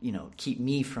 you know, keep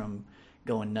me from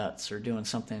going nuts or doing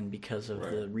something because of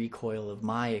the recoil of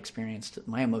my experience,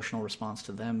 my emotional response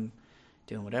to them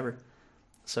doing whatever.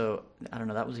 So I don't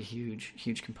know, that was a huge,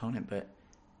 huge component, but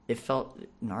it felt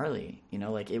gnarly, you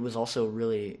know, like, it was also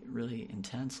really, really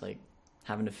intense, like,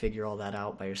 having to figure all that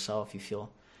out by yourself. You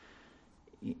feel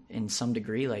in some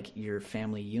degree like your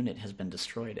family unit has been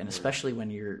destroyed, and especially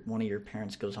when one of your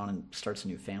parents goes on and starts a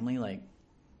new family, like,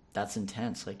 that's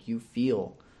intense. Like, you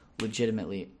feel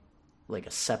legitimately like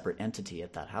a separate entity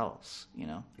at that house, you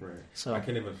know? Right. So I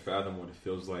can't even fathom what it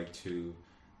feels like to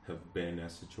have been in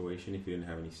that situation if you didn't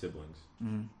have any siblings.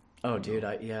 Mm-hmm. Oh, dude,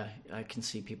 I can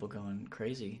see people going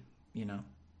crazy, you know,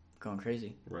 going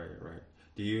crazy. Right.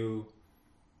 Do you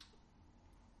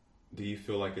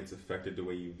feel like it's affected the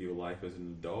way you view life as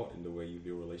an adult and the way you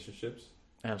view relationships?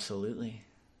 Absolutely.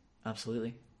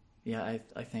 Yeah,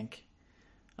 I think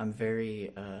I'm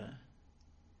very,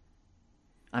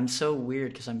 I'm so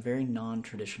weird because I'm very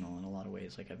non-traditional in a lot of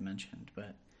ways, like I've mentioned.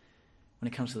 But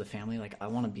when it comes to the family, like, I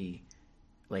want to be,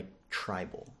 like,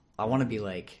 tribal. I want to be,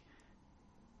 like,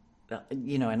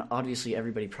 you know, and obviously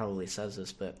everybody probably says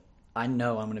this, but I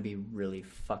know I'm going to be really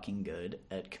fucking good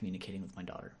at communicating with my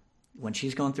daughter. When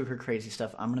she's going through her crazy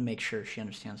stuff, I'm going to make sure she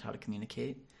understands how to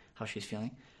communicate, how she's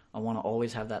feeling. I want to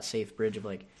always have that safe bridge of,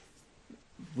 like,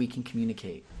 we can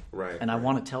communicate. Right. And I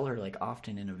want to tell her, like,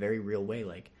 often in a very real way,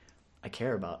 like, I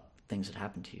care about things that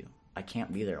happen to you. I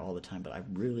can't be there all the time, but I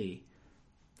really,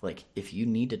 like, if you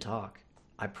need to talk,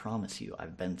 I promise you,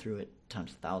 I've been through it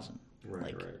times 1,000.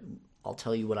 Right. I'll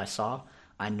tell you what I saw.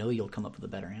 I know you'll come up with a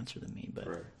better answer than me, but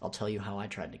I'll tell you how I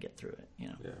tried to get through it, you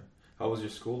know? Yeah. How was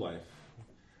your school life?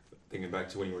 Thinking back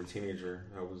to when you were a teenager,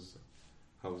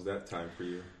 how was that time for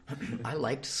you? I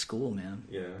liked school, man.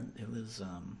 Yeah. It was,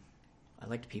 I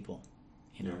liked people,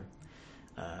 you know?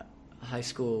 Yeah. High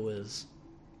school was,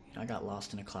 you know, I got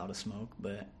lost in a cloud of smoke,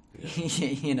 but,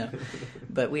 you know,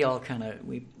 but we all kind of,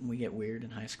 we get weird in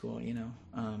high school, you know?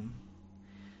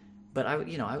 But I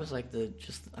was like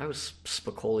I was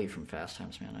Spicoli from Fast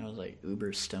Times, man. I was like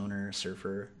uber stoner,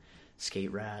 surfer,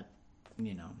 skate rat,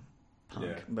 you know, punk.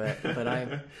 Yeah. But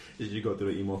I Did you go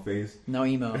through the emo phase? No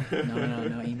emo.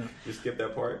 No emo. You skipped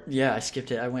that part? Yeah, I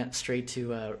skipped it. I went straight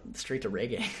to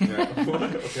reggae.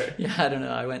 Yeah. Okay. Yeah, I don't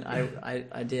know.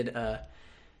 I did.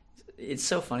 It's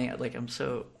so funny. Like, I'm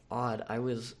so odd. I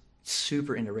was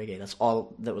super into reggae. That's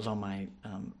all that was on my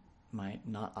my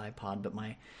not iPod, but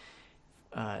my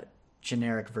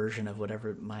generic version of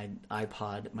whatever my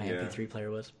iPod, my MP3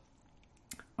 player was.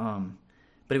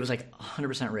 But it was like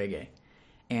 100% reggae.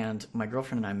 And my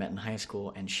girlfriend and I met in high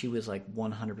school, and she was like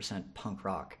 100% punk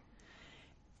rock.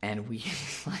 And we,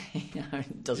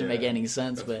 it doesn't make any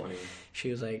sense, but funny.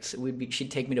 She was like,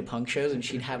 she'd take me to punk shows, and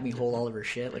she'd have me hold all of her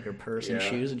shit, like her purse and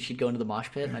shoes, and she'd go into the mosh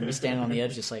pit, and I'd be standing on the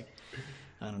edge just like,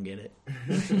 I don't get it.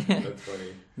 That's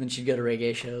funny. And then she'd go to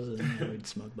reggae shows, and we'd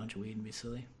smoke a bunch of weed and be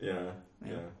silly. Yeah.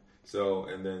 So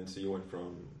you went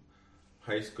from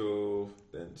high school,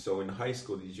 so in high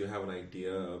school, did you have an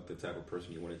idea of the type of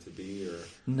person you wanted to be, or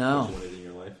no. what you wanted in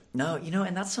your life? No,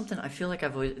 and that's something I feel like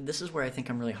this is where I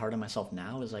think I'm really hard on myself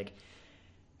now, is like,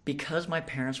 because my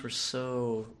parents were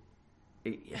so,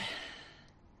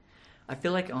 I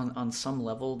feel like on some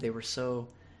level they were so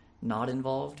not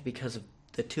involved because of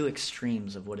the two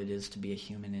extremes of what it is to be a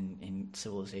human in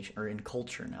civilization, or in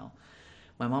culture now.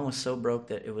 My mom was so broke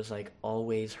that it was like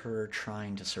always her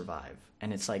trying to survive.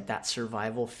 And it's like that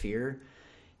survival fear,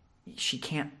 she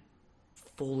can't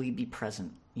fully be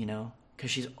present, because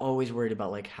she's always worried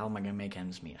about like, how am I going to make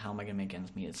ends meet? How am I going to make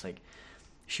ends meet? It's like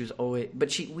she was always,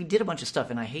 but we did a bunch of stuff,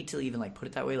 and I hate to even like put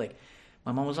it that way. Like,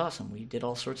 my mom was awesome. We did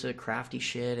all sorts of crafty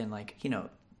shit, and like,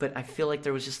 but I feel like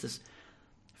there was just this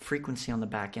frequency on the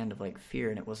back end of like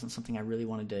fear, and it wasn't something I really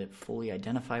wanted to fully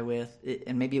identify with.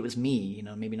 And maybe it was me,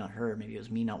 maybe not her. Maybe it was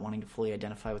me not wanting to fully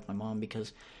identify with my mom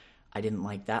because I didn't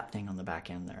like that thing on the back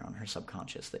end there on her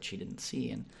subconscious that she didn't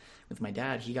see. And with my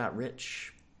dad, he got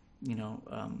rich, I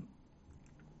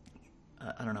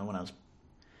don't know, when I was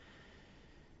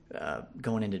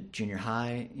going into junior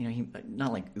high, he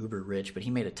not like uber rich, but he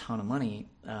made a ton of money,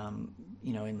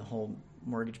 in the whole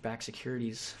mortgage-backed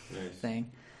securities thing.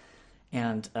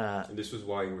 And this was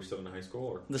while you were still in high school,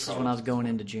 or this is when I was going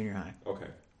into junior high. Okay.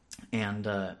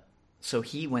 And so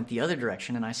he went the other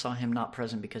direction, and I saw him not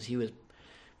present because he was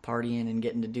partying and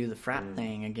getting to do the frat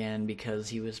thing again, because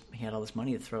he had all this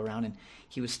money to throw around, and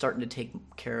he was starting to take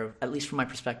care of, at least from my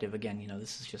perspective, again,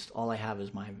 this is just all I have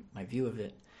is my view of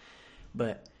it,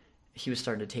 but he was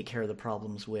starting to take care of the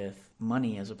problems with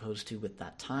money as opposed to with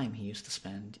that time he used to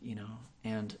spend,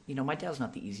 and my dad's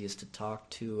not the easiest to talk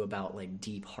to about like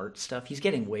deep heart stuff. He's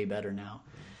getting way better now,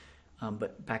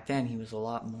 but back then he was a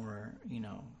lot more,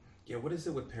 Yeah, what is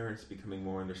it with parents becoming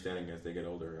more understanding as they get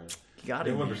older?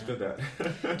 They've understood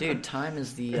that. Dude, time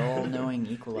is the all-knowing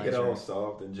equalizer. They get all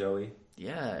soft and jelly.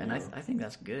 Yeah, and I think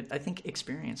that's good. I think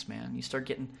experience, man. You start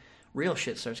getting... Real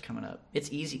shit starts coming up.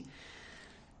 It's easy.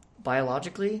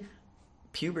 Biologically,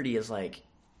 puberty is like...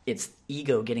 It's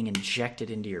ego getting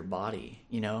injected into your body,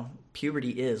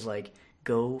 Puberty is like,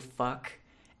 go fuck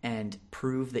and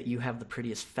prove that you have the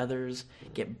prettiest feathers,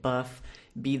 get buff,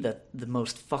 be the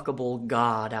most fuckable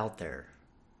god out there.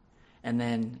 And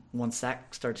then once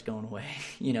that starts going away,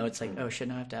 it's like, oh shit,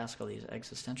 now I have to ask all these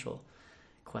existential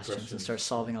questions and start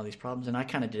solving all these problems. And I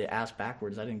kind of did it ass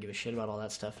backwards. I didn't give a shit about all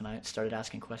that stuff, and I started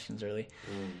asking questions early.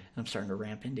 And I'm starting to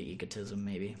ramp into egotism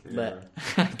maybe, but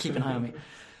keep an eye on me.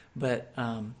 But,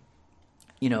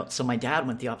 so my dad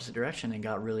went the opposite direction and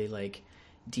got really like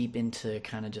deep into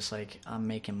kind of just like, I'm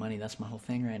making money. That's my whole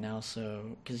thing right now.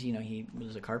 So, because, he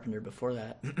was a carpenter before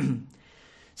that.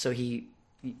 So he,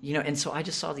 and so I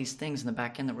just saw these things in the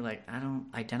back end that were like, I don't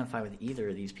identify with either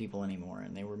of these people anymore.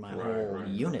 And they were my whole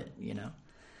unit,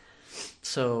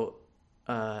 So,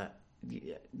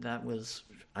 that was,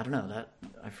 I don't know,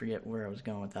 I forget where I was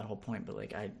going with that whole point, but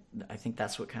like, I think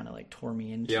that's what kind of like tore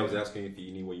me into. Yeah, I was asking if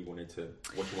you knew what you wanted.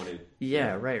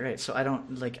 Yeah, right. So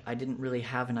I didn't really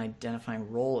have an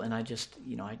identifying role, and I just,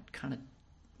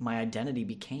 my identity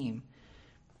became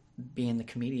being the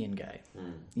comedian guy,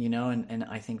 and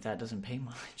I think that doesn't pay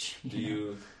much.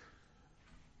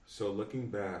 So looking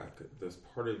back, there's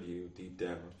part of you deep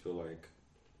down, I feel like,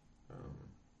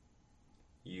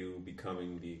 you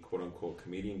becoming the quote-unquote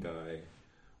comedian guy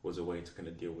was a way to kind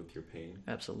of deal with your pain.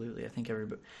 Absolutely. I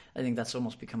think that's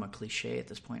almost become a cliche at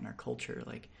this point in our culture.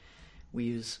 Like, we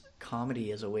use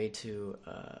comedy as a way to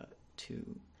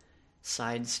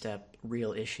sidestep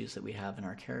real issues that we have in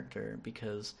our character,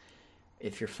 because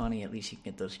if you're funny, at least you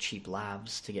can get those cheap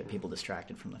laughs to get people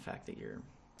distracted from the fact that you're,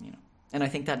 And I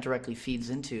think that directly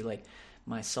feeds into like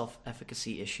my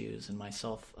self-efficacy issues and my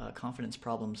self-confidence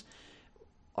problems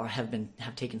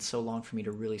have taken so long for me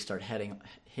to really start hitting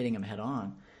them head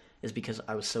on, is because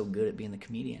I was so good at being the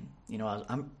comedian. You know,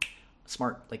 I'm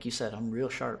smart, like you said. I'm real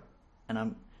sharp, and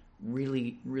I'm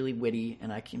really, really witty,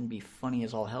 and I can be funny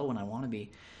as all hell when I want to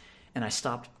be. And I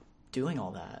stopped doing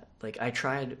all that. Like I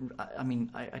tried.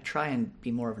 I try and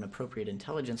be more of an appropriate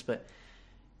intelligence, but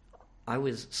I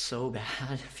was so bad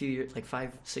a few years, like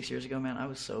 5-6 years ago, man. I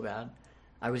was so bad.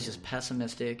 I was just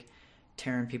pessimistic,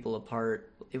 tearing people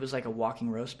apart. It was like a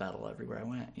walking roast battle everywhere I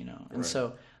went, you know. And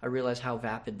so I realized how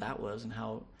vapid that was and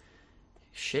how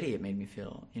shitty it made me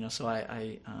feel, you know. So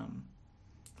I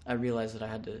realized that I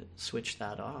had to switch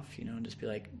that off, you know, and just be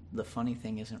like, the funny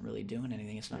thing isn't really doing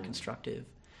anything. It's not constructive.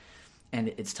 And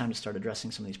it's time to start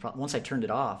addressing some of these problems. Once I turned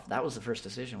it off, that was the first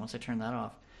decision. Once I turned that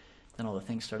off, then all the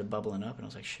things started bubbling up, and I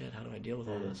was like, shit, how do I deal with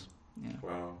all this? Yeah.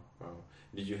 Wow.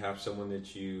 Did you have someone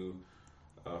that you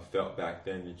felt back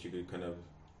then that you could kind of...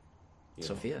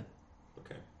 Sophia.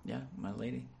 Okay. Yeah, my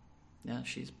lady. Yeah,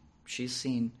 she's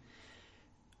seen...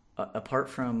 apart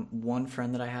from one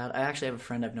friend that I actually have a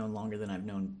friend I've known longer than I've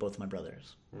known both my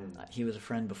brothers. He was a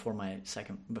friend before my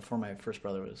first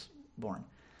brother was born.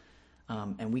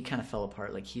 And we kind of fell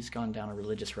apart. Like, he's gone down a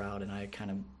religious route, and I've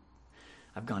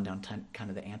gone down kind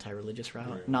of the anti-religious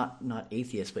route. Right. Not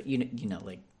atheist, but you know,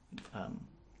 like,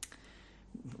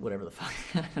 whatever the fuck.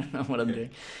 I don't know what I'm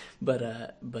doing.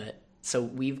 But so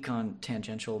we've gone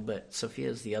tangential, but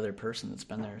Sophia's the other person that's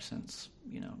been there since,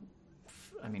 you know,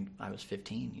 I was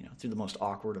 15, you know, through the most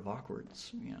awkward of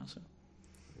awkwards, you know, so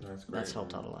that's great. That's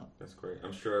helped out a lot. That's great.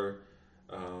 I'm sure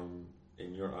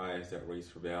in your eyes that race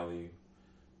for value,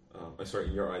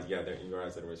 in your eyes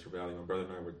that race for value, my brother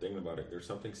and I were thinking about it. There's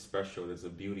something special. There's a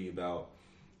beauty about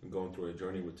going through a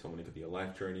journey with someone. It could be a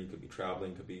life journey, it could be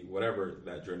traveling, it could be whatever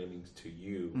that journey means to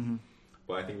you. Mm-hmm.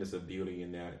 But I think there's a beauty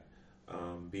in that,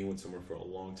 being with someone for a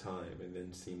long time and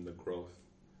then seeing the growth,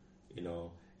 you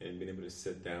know, and being able to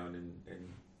sit down and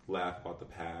laugh about the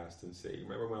past and say,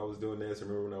 remember when I was doing this?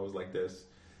 Remember when I was like this?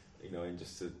 You know, and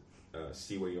just to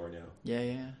see where you are now.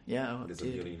 Yeah. Oh, there's a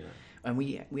beauty in that. And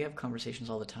we have conversations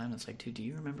all the time. It's like, dude, do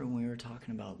you remember when we were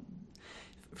talking about,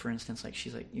 for instance, like,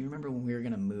 she's like, you remember when we were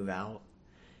going to move out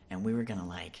and we were going to,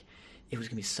 like, it was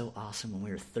going to be so awesome when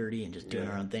we were 30 and just doing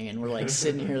our own thing. And we're, like,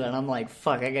 sitting here and I'm like,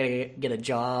 fuck, I got to get a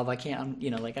job. I can't, you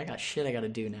know, like, I got shit I got to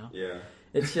do now. Yeah.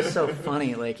 It's just so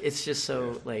funny. Like, it's just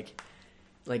so, like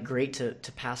great to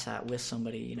pass that with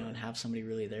somebody, you know, and have somebody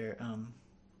really there.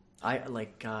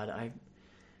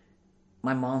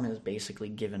 My mom has basically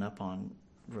given up on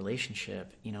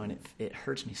relationship, you know, and it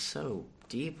hurts me so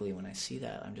deeply when I see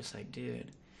that. I'm just like,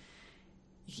 dude.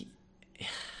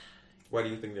 Why do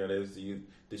you think that is?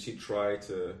 Did she try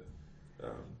to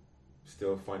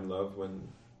still find love when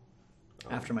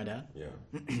after my dad? Yeah.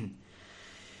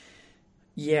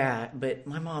 Yeah, but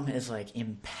my mom is, like,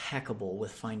 impeccable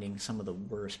with finding some of the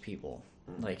worst people.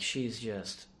 Mm-hmm. Like, she's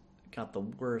just got the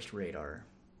worst radar,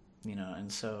 you know, and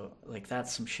so, like,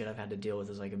 that's some shit I've had to deal with,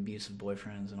 is, like, abusive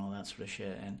boyfriends and all that sort of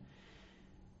shit, and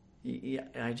yeah,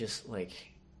 I just, like,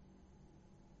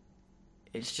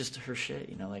 it's just her shit,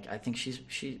 you know, like, I think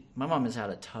my mom has had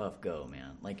a tough go,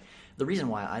 man. Like, the reason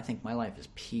why I think my life is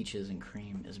peaches and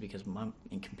cream is because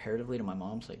comparatively to my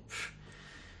mom's, like,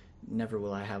 never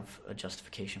will I have a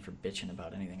justification for bitching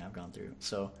about anything I've gone through.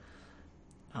 So,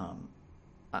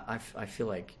 I feel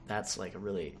like that's, like, a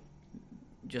really,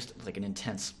 just, like, an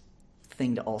intense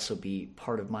thing to also be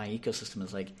part of my ecosystem,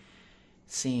 is, like,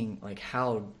 seeing, like,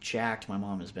 how jacked my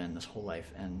mom has been this whole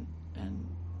life, and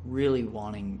really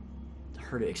wanting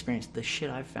her to experience the shit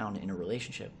I've found in a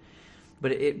relationship.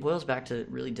 But it boils back to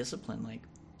really discipline. Like,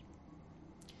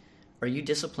 are you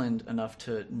disciplined enough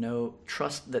to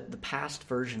trust that the past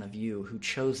version of you who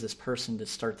chose this person to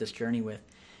start this journey with,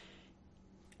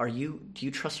 do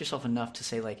you trust yourself enough to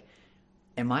say, like,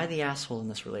 am I the asshole in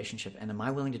this relationship, and am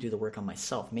I willing to do the work on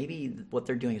myself? Maybe what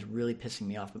they're doing is really pissing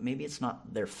me off, but maybe it's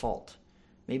not their fault.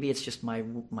 Maybe it's just my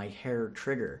hair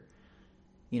trigger,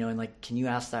 you know, and, like, can you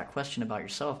ask that question about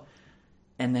yourself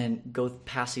and then go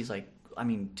past these, like, I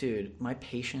mean, dude, my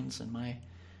patience and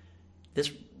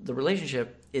the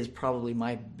relationship is probably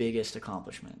my biggest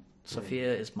accomplishment.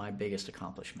 Sophia is my biggest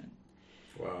accomplishment.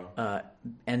 Wow.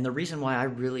 And the reason why I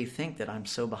really think that I'm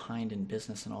so behind in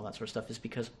business and all that sort of stuff is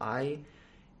because I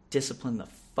discipline the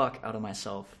fuck out of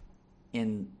myself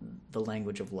in the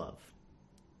language of love.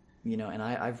 You know, and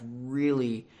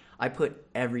I put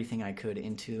everything I could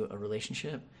into a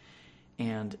relationship,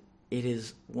 and it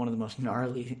is one of the most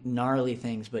gnarly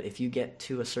things. But if you get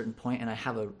to a certain point, and I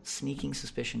have a sneaking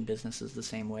suspicion business is the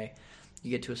same way,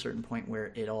 you get to a certain point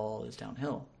where it all is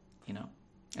downhill, you know.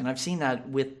 And I've seen that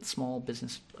with small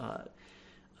business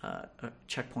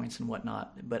checkpoints and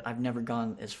whatnot, but I've never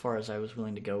gone as far as I was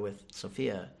willing to go with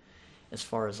Sophia. as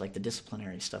far as like the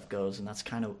disciplinary stuff goes, and that's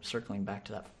kind of circling back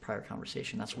to that prior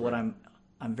conversation. That's what I'm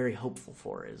very hopeful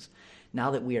for, is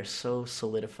now that we are so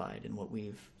solidified in what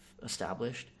we've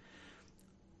established,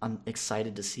 I'm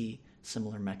excited to see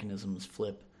similar mechanisms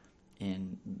flip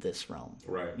in this realm.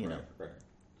 Right.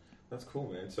 That's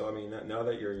cool, man. So, I mean, now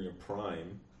that you're in your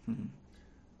prime,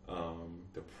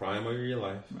 the prime of your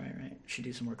life. Right. Should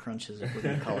do some more crunches if we're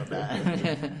going to call it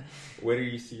that. Where do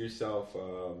you see yourself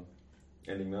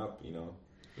ending up, in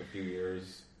a few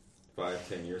years,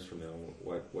 5-10 years from now?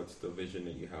 What's the vision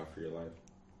that you have for your life?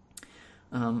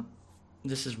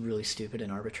 This is really stupid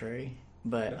and arbitrary,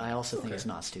 but I also think it's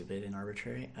not stupid and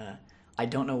arbitrary. I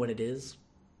don't know what it is,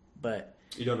 but...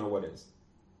 You don't know what it is?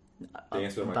 I'm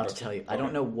about to tell you. I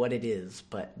don't know what it is,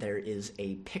 but there is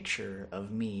a picture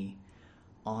of me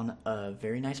on a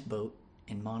very nice boat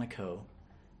in Monaco,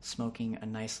 smoking a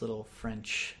nice little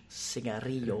French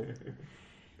cigarillo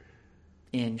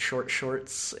in short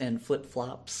shorts and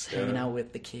flip-flops, hanging out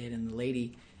with the kid and the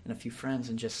lady and a few friends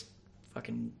and just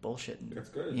fucking bullshitting. That's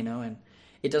good. And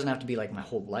it doesn't have to be like my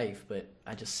whole life, but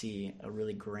I just see a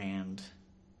really grand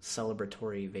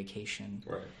celebratory vacation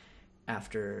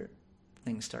after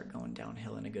things start going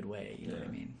downhill in a good way. You know what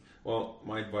I mean? Well,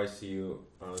 my advice to you,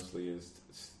 honestly, is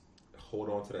hold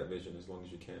on to that vision as long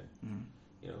as you can.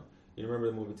 Mm-hmm. You remember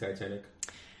the movie Titanic?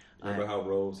 Remember how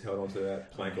Rose held on to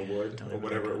that plank of wood or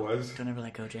whatever it was? Don't ever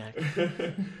let go, Jack.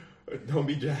 Don't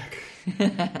be Jack.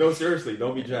 No, seriously,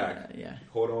 don't be Jack. Yeah.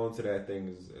 Hold on to that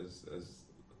thing as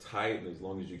tight and as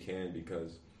long as you can,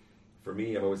 because for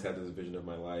me, I've always had this vision of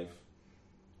my life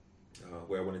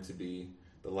where I want it to be,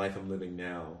 the life I'm living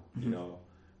now. Mm-hmm.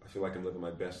 I feel like I'm living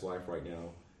my best life right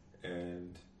now.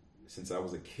 And since I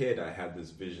was a kid, I had this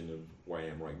vision of where I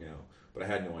am right now. But I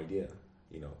had no idea.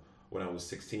 When I was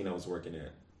 16, I was working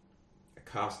at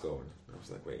Costco. And I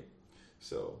was like, wait,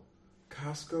 so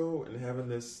Costco and having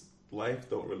this life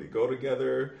don't really go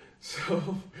together.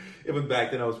 So even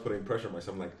back then, I was putting pressure on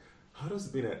myself. I'm like, how does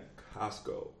being at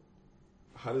Costco,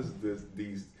 how does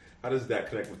that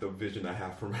connect with the vision I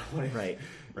have for my life? Right.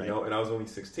 And I was only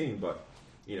 16, but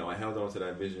I held on to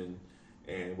that vision.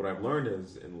 And what I've learned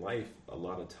is in life, a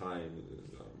lot of times,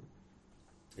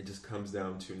 it just comes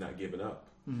down to not giving up.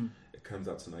 Mm-hmm. It comes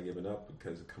out to not giving up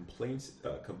because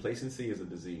complacency is a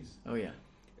disease. Oh yeah.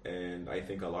 And I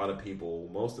think a lot of people,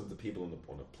 most of the people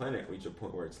on the planet, reach a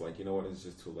point where it's like, you know what, it's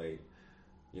just too late.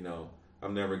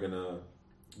 I'm never gonna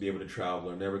be able to travel.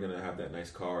 I'm never gonna have that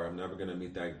nice car. I'm never gonna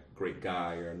meet that great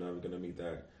guy, or I'm never gonna meet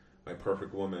my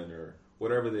perfect woman, or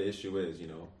whatever the issue is.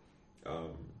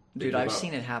 Dude, I've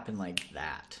seen it happen like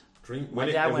that. My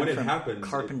dad went from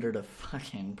carpenter to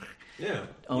fucking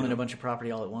owning a bunch of property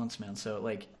all at once, man. So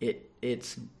like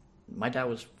it's my dad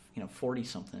was 40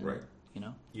 something, right?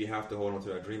 You have to hold on to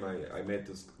that dream. I met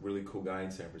this really cool guy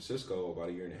in San Francisco about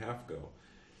a year and a half ago,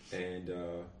 and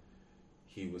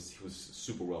he was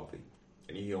super wealthy,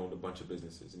 and he owned a bunch of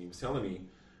businesses, and he was telling me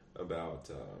about.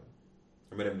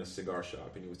 I met him in a cigar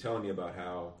shop, and he was telling me about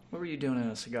how. What were you doing in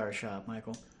a cigar shop,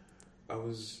 Michael? I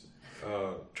was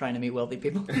trying to meet wealthy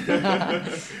people.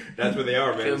 That's where they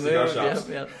are, man. Cigar shops.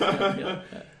 Yep.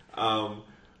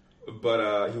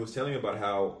 But he was telling me about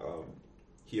how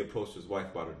he approached his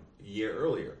wife about a year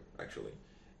earlier, actually,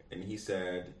 and he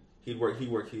said he'd worked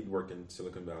in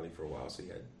Silicon Valley for a while, so he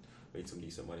had made some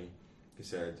decent money. He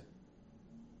said,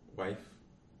 "Wife,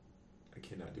 I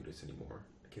cannot do this anymore.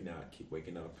 I cannot keep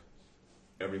waking up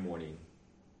every morning,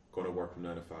 go to work from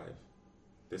 9 to 5.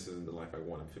 This isn't the life I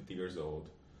want. I'm 50 years old.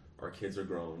 Our kids are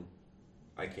grown.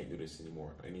 I can't do this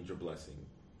anymore. I need your blessing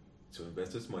to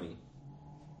invest this money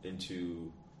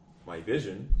into my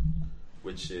vision,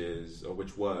 which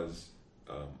was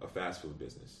a fast food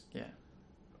business." Yeah.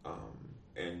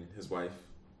 And his wife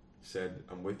said,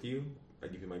 "I'm with you. I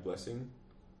give you my blessing.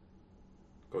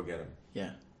 Go get him."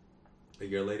 Yeah. A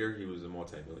year later, he was a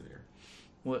multi-millionaire.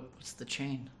 What's the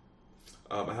chain?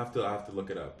 I have to look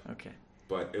it up. Okay.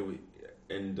 But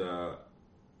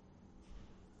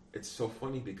it's so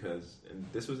funny because, and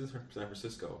this was in San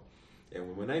Francisco,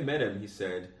 and when I met him, he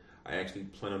said, "I actually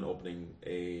plan on opening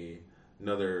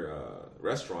another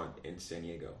restaurant in San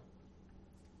Diego."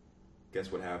 Guess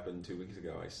what happened 2 weeks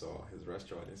ago? I saw his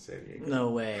restaurant in San Diego. No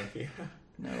way. Yeah.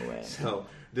 No way. So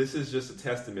this is just a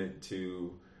testament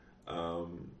to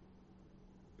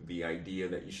the idea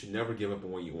that you should never give up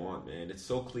on what you want, man. It's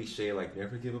so cliche, like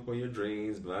never give up on your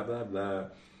dreams, blah, blah, blah.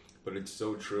 But it's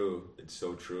so true. It's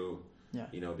so true. Yeah.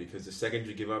 Because the second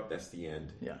you give up, that's the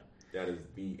end. Yeah. That is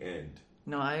the end.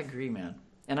 No, I agree, man.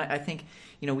 And I think,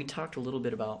 we talked a little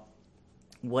bit about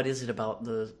what is it about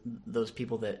those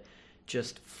people that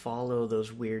just follow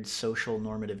those weird social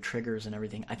normative triggers and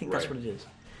everything. I think that's what it is.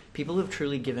 People who have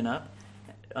truly given up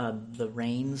the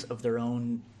reins of their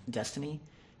own destiny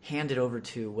hand it over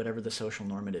to whatever the social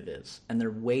normative is, and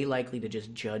they're way likely to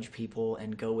just judge people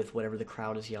and go with whatever the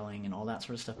crowd is yelling and all that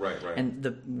sort of stuff. Right. And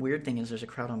the weird thing is, there's a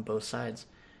crowd on both sides.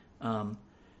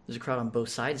 There's a crowd on both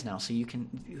sides now, so you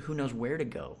can, who knows where to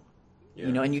go. Yeah.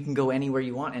 You know, and you can go anywhere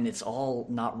you want, and it's all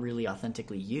not really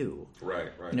authentically you. Right.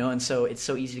 You know, and so it's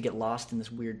so easy to get lost in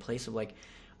this weird place of like,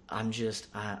 I'm just,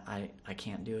 I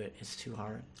can't do it. It's too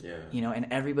hard. Yeah. You know, and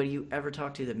everybody you ever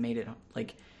talk to that made it,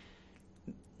 like,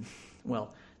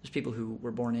 well, there's people who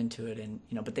were born into it, and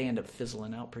you know, but they end up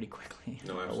fizzling out pretty quickly.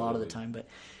 No, a lot of the time. But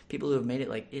people who have made it,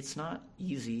 like, it's not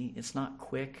easy, it's not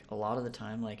quick. A lot of the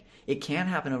time, like, it can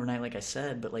happen overnight, like I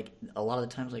said, but like a lot of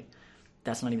the times, like,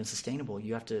 that's not even sustainable.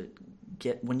 You have to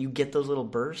when you get those little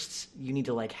bursts, you need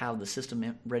to like have the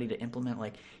system ready to implement.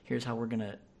 Like, here's how we're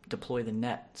gonna deploy the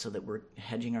net so that we're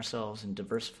hedging ourselves and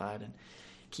diversified and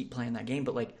keep playing that game.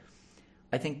 But like,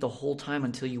 I think the whole time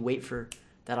until you wait for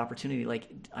that opportunity, like,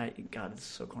 God, it's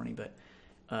so corny, but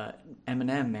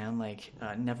Eminem, man, like,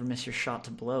 never miss your shot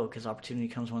to blow, because opportunity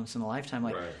comes once in a lifetime.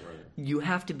 Like, right. You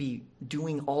have to be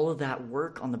doing all of that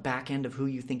work on the back end of who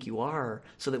you think you are,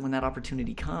 so that when that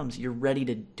opportunity comes, you're ready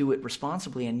to do it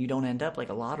responsibly, and you don't end up like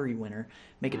a lottery winner,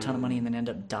 make a ton of money, and then end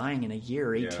up dying in a year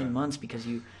or 18 months because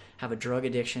you have a drug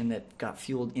addiction that got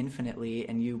fueled infinitely,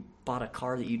 and you bought a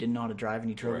car that you didn't know how to drive, and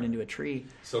you drove it into a tree.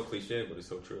 So cliche, but it's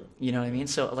so true. You know what I mean?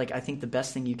 So, like, I think the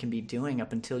best thing you can be doing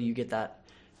up until you get that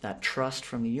trust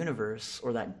from the universe,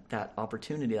 or that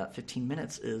opportunity, that 15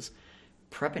 minutes, is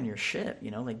prepping your shit, you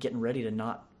know, like getting ready to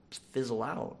not fizzle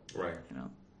out. Right. You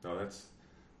know? No, that's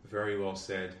very well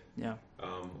said. Yeah.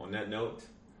 On that note,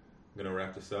 I'm going to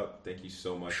wrap this up. Thank you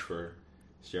so much for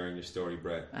sharing your story,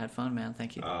 Brett. I had fun, man.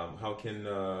 Thank you. How can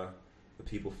the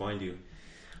people find you?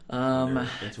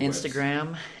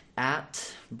 Instagram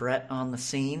at Brett on the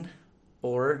Scene,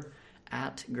 or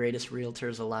at Greatest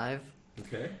Realtors Alive.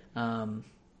 Okay.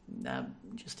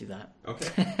 Just do that.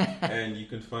 Okay. And you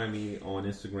can find me on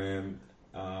Instagram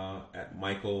at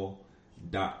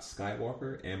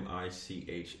Michael.Skywalker,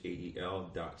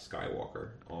 MICHAEL.Skywalker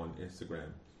on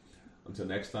Instagram. Until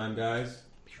next time, guys.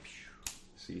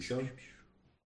 See you soon.